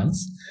 in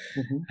France,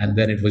 and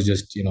then it was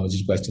just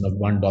a question of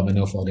one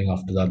domino falling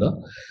after the other.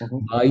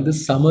 By the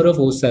summer of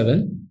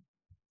 '07,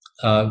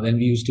 when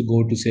we used to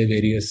go to, say,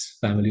 various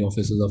family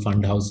offices or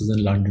fund houses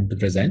in London to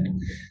present,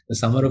 the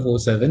summer of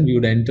 '07, we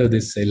would enter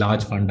this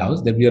large fund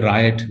house. There'd be a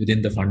riot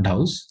within the fund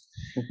house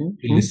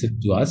to listen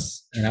to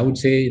us. And I would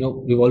say,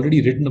 we've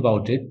already written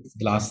about it for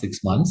the last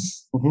 6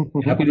 months.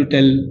 Happy to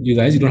tell you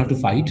guys, you don't have to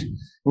fight.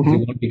 If you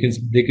want, we can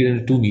break it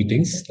into 2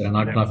 meetings. There are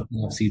not enough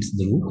seats in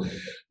the room.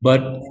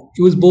 But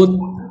it was both,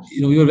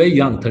 we were very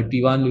young,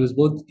 31. It was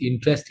both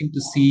interesting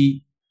to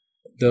see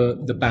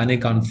the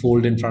panic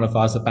unfold in front of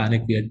us, a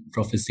panic we had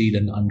prophesied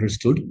and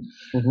understood.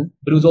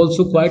 But it was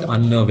also quite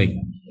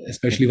unnerving,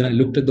 especially when I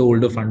looked at the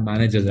older fund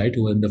managers, right,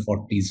 who were in the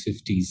 40s,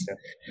 50s,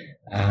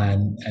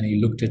 and you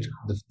looked at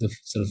the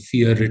sort of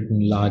fear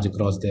written large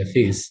across their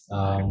face.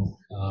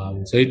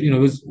 So it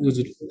was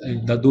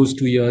those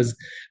 2 years,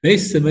 very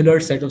similar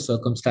set of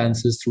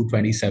circumstances through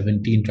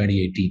 2017,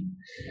 2018,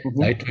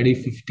 right?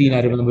 2015,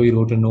 I remember we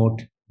wrote a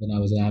note when I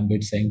was in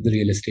Ambit saying the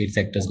real estate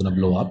sector is going to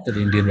blow up, that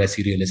Indian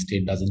resi real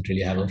estate doesn't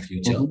really have a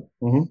future.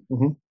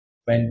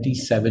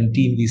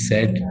 2017, we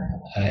said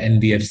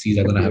NBFCs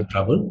are going to have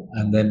trouble,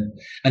 and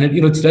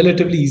it's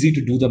relatively easy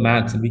to do the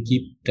maths, and we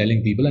keep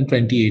telling people. In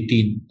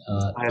 2018,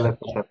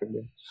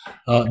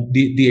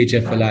 the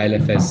HFL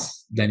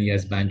ILFS, then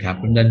Yes Bank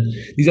happened, and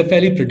these are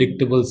fairly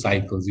predictable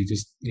cycles. You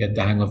just get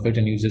the hang of it,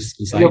 and you just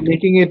decide. You're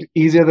making it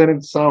easier than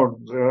it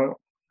sounds,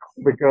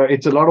 because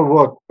it's a lot of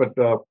work, but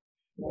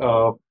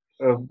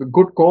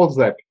good calls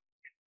that.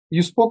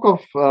 You spoke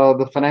of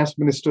the finance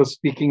minister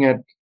speaking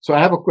at. So I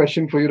have a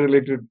question for you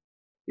related.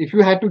 If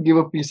you had to give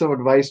a piece of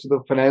advice to the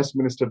finance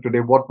minister today,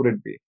 what would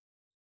it be?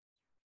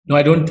 No,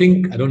 I don't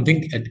think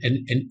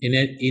in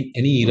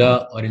any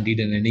era or indeed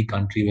in any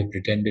country we've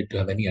pretended to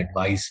have any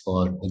advice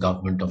for the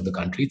government of the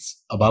country.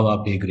 It's above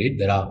our pay grade.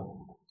 There are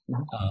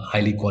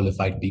highly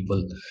qualified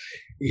people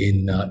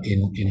in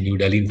New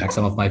Delhi. In fact,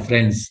 some of my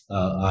friends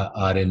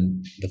are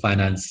in the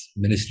finance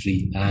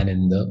ministry and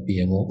in the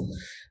PMO.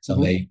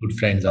 Some very good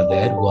friends are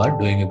there who are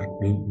doing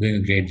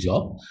a great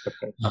job.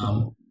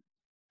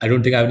 I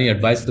don't think I have any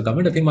advice for the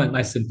government. I think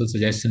my simple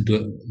suggestion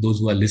to those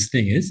who are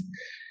listening is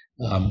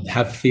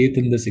have faith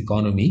in this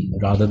economy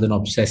rather than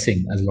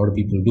obsessing, as a lot of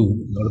people do.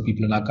 A lot of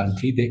people in our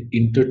country, they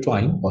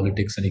intertwine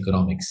politics and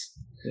economics.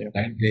 Yeah.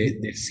 Right?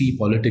 They see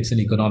politics and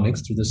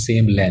economics through the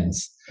same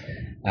lens,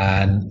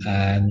 and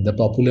the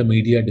popular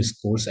media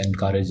discourse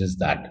encourages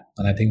that,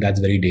 and I think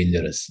that's very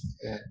dangerous.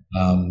 Yeah.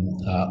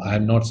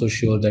 I'm not so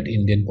sure that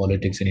Indian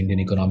politics and Indian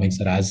economics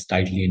are as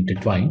tightly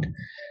intertwined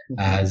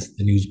as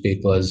the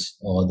newspapers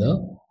or the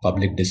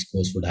public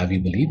discourse would have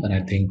you believe. And I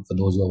think for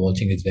those who are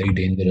watching, it's very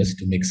dangerous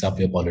to mix up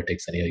your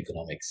politics and your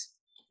economics.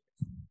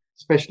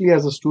 Especially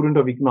as a student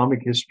of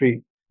economic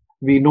history,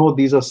 we know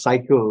these are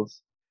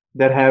cycles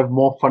that have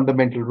more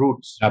fundamental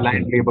roots: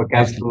 land, labor,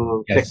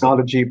 capital,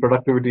 technology,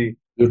 productivity.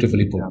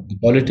 Beautifully put. Yeah.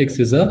 Politics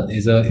is a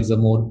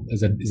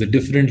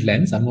different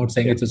lens. I'm not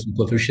saying it's a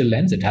superficial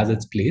lens. It has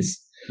its place,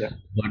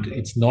 but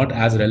it's not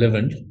as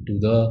relevant to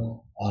the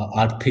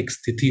arthik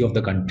sthiti of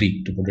the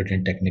country, to put it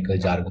in technical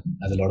jargon,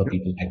 as a lot of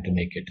people like to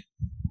make it.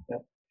 Yeah.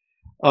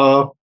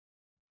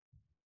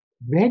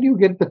 Where do you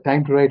get the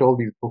time to write all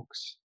these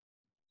books?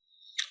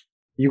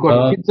 You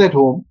got kids at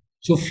home.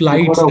 So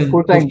flights. You got a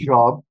full-time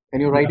job,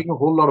 and you're writing a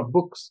whole lot of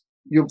books.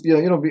 You're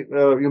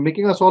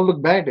making us all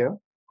look bad, yeah.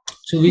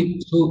 So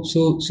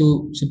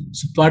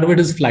part of it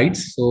is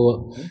flights.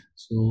 So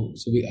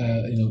we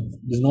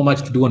there's not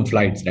much to do on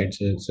flights, right?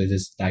 So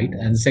just write.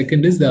 And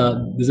second is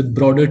there's a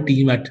broader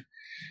team at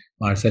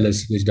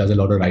Marcellus which does a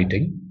lot of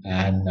writing,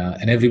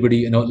 and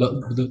everybody,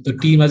 the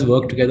team has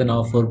worked together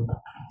now for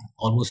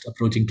almost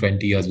approaching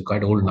 20 years. We're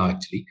quite old now,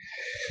 actually.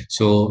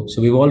 So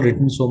we've all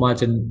written so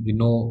much, and we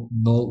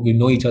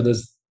know each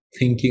other's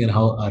thinking, and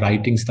how our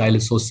writing style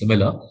is so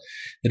similar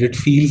that it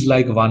feels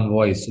like one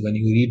voice. So when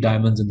you read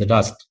Diamonds in the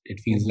Dust, it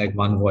feels like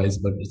one voice,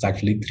 but it's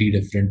actually three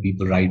different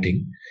people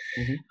writing.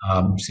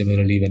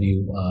 Similarly, when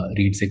you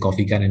read, say,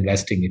 Coffee Can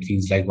Investing, it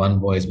feels like one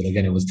voice, but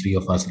again, it was three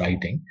of us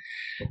writing.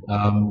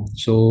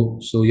 So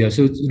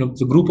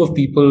it's a group of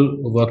people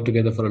who work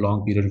together for a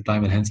long period of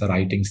time, and hence our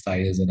writing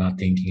styles and our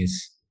thinking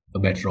is,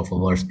 for better or for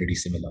worse, pretty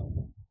similar.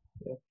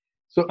 Yeah.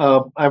 So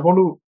I want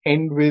to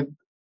end with,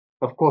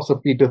 of course, a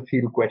Peter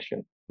Thiel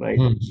question, right?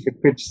 It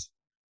fits.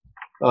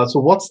 So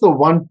what's the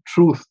one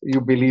truth you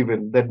believe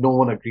in that no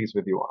one agrees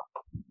with you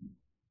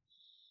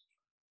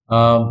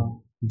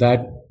on?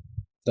 That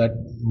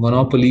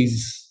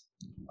monopolies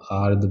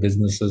are the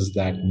businesses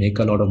that make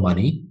a lot of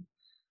money,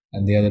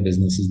 and they are the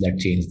businesses that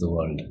change the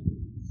world.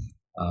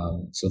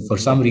 So for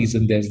some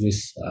reason, there's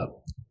this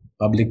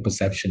public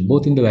perception,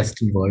 both in the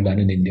Western world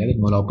and in India, that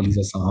monopolies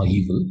are somehow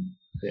evil.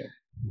 Yeah.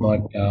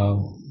 But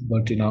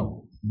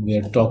we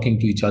are talking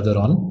to each other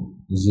on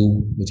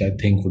Zoom, which I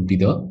think would be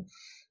the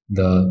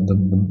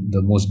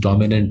most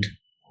dominant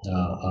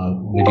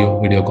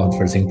video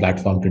conferencing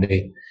platform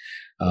today.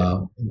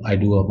 I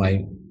do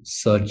my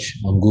search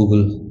on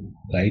Google,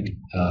 right?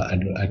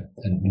 And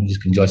you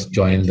can just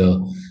join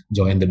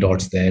the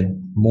dots there.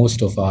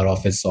 Most of our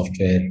office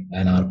software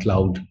and our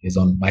cloud is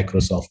on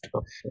Microsoft.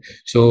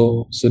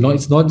 So no,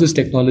 it's not just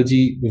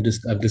technology.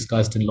 I've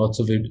discussed in lots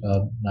of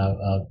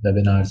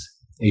webinars.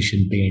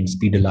 Asian Paints,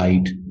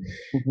 Pedialyte.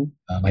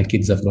 My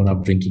kids have grown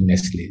up drinking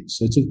Nestle.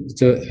 So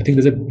I think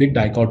there's a big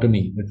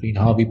dichotomy between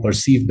how we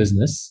perceive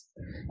business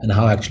and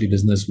how actually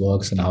business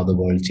works and how the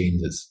world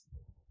changes.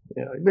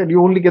 Yeah, well,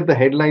 you only get the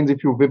headlines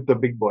if you whip the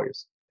big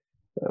boys.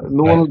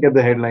 No one will get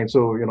the headlines,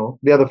 so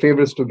they are the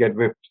favorites to get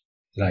whipped.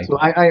 Right. So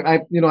I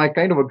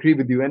kind of agree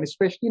with you, and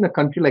especially in a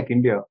country like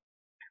India,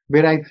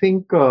 where I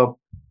think,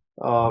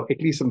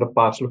 at least in the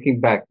past, looking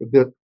back,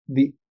 the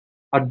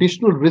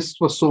additional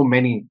risks were so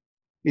many.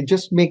 It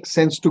just makes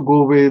sense to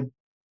go with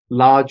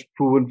large,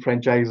 proven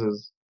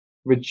franchises,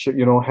 which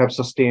have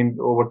sustained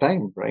over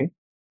time, right?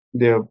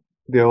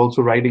 They're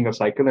also riding a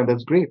cycle, and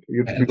that's great.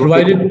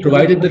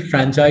 Provided the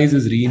franchise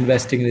is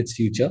reinvesting in its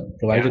future,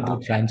 provided the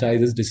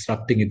franchise is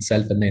disrupting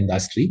itself in the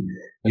industry,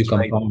 you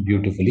compound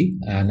beautifully.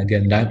 And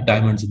again,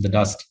 Diamonds in the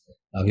Dust.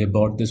 We have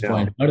brought this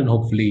point out, and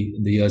hopefully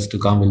in the years to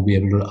come, we'll be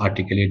able to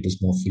articulate this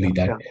more fully.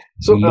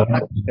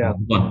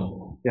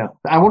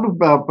 I want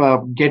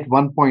to get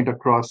one point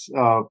across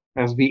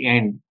as we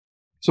end.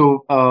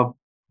 So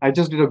I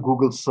just did a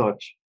Google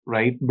search,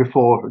 right,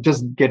 before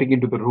just getting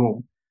into the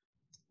room.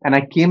 And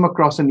I came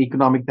across an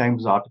Economic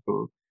Times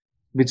article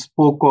which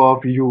spoke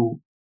of you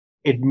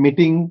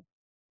admitting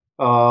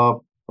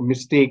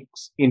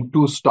mistakes in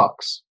two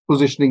stocks,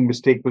 positioning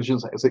mistakes,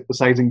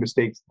 sizing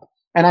mistakes.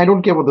 And I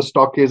don't care what the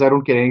stock is. I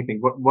don't care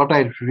anything. What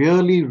I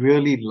really,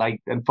 really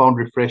liked and found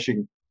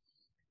refreshing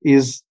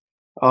is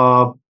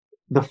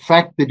the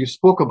fact that you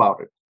spoke about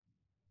it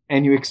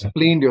and you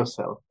explained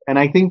yourself. And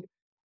I think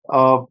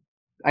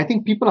I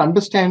think people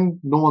understand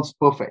no one's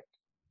perfect.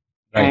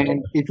 Right.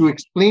 And if you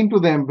explain to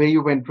them where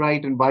you went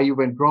right and why you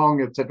went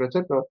wrong, etc.,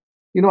 etc.,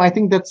 I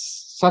think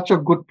that's such a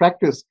good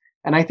practice.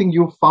 And I think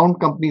you've found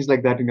companies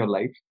like that in your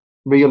life,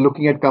 where you're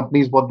looking at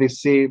companies, what they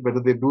say, whether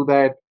they do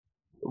that,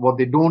 what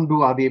they don't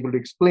do, are they able to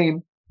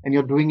explain, and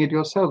you're doing it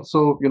yourself.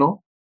 So,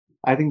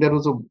 I think that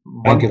was a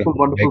Thank you.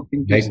 wonderful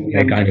thing to see.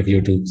 Very kind of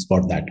you to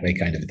spot that. Very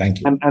kind of you. Thank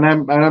you.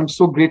 And I'm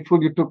so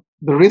grateful you took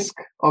the risk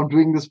of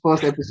doing this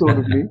first episode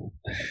with me.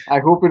 I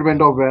hope it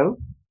went off well.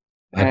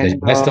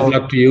 And, best of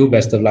luck to you.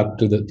 Best of luck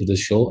to the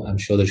show. I'm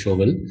sure the show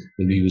will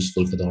be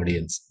useful for the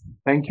audience.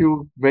 Thank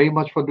you very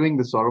much for doing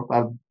this,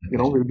 Saurabh.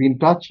 We'll be in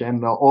touch,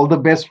 and all the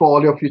best for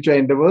all your future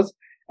endeavors.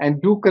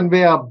 And do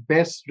convey our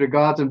best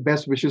regards and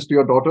best wishes to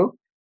your daughter.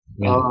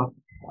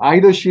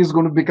 Either she's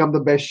going to become the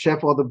best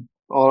chef or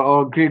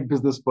a great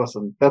business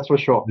person. That's for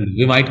sure.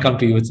 We might come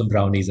to you with some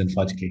brownies and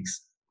fudge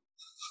cakes.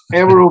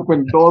 Ever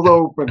open, doors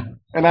are open,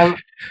 and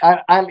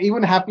I'll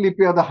even happily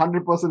pay the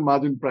 100%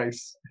 margin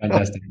price.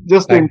 Fantastic.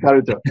 Just to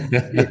encourage her.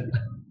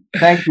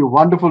 Thank you.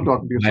 Wonderful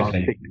talking to you,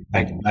 Saurabh.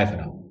 Thank you. Bye for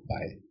now.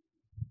 Bye.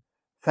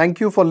 Thank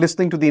you for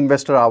listening to the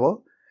Investor Hour.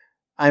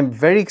 I'm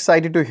very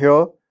excited to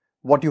hear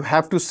what you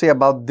have to say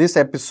about this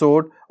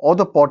episode or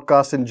the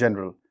podcast in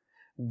general.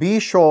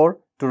 Be sure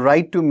to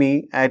write to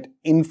me at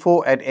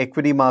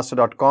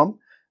info@equitymaster.com.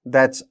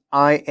 That's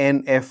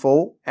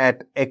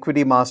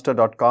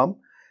info@equitymaster.com.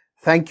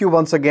 Thank you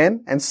once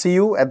again, and see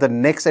you at the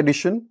next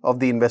edition of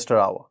the Investor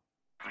Hour.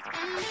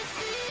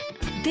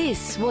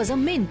 This was a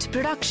Mint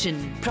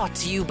production brought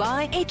to you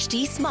by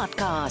HT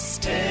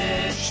Smartcast.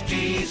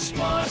 HT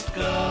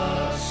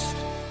Smartcast.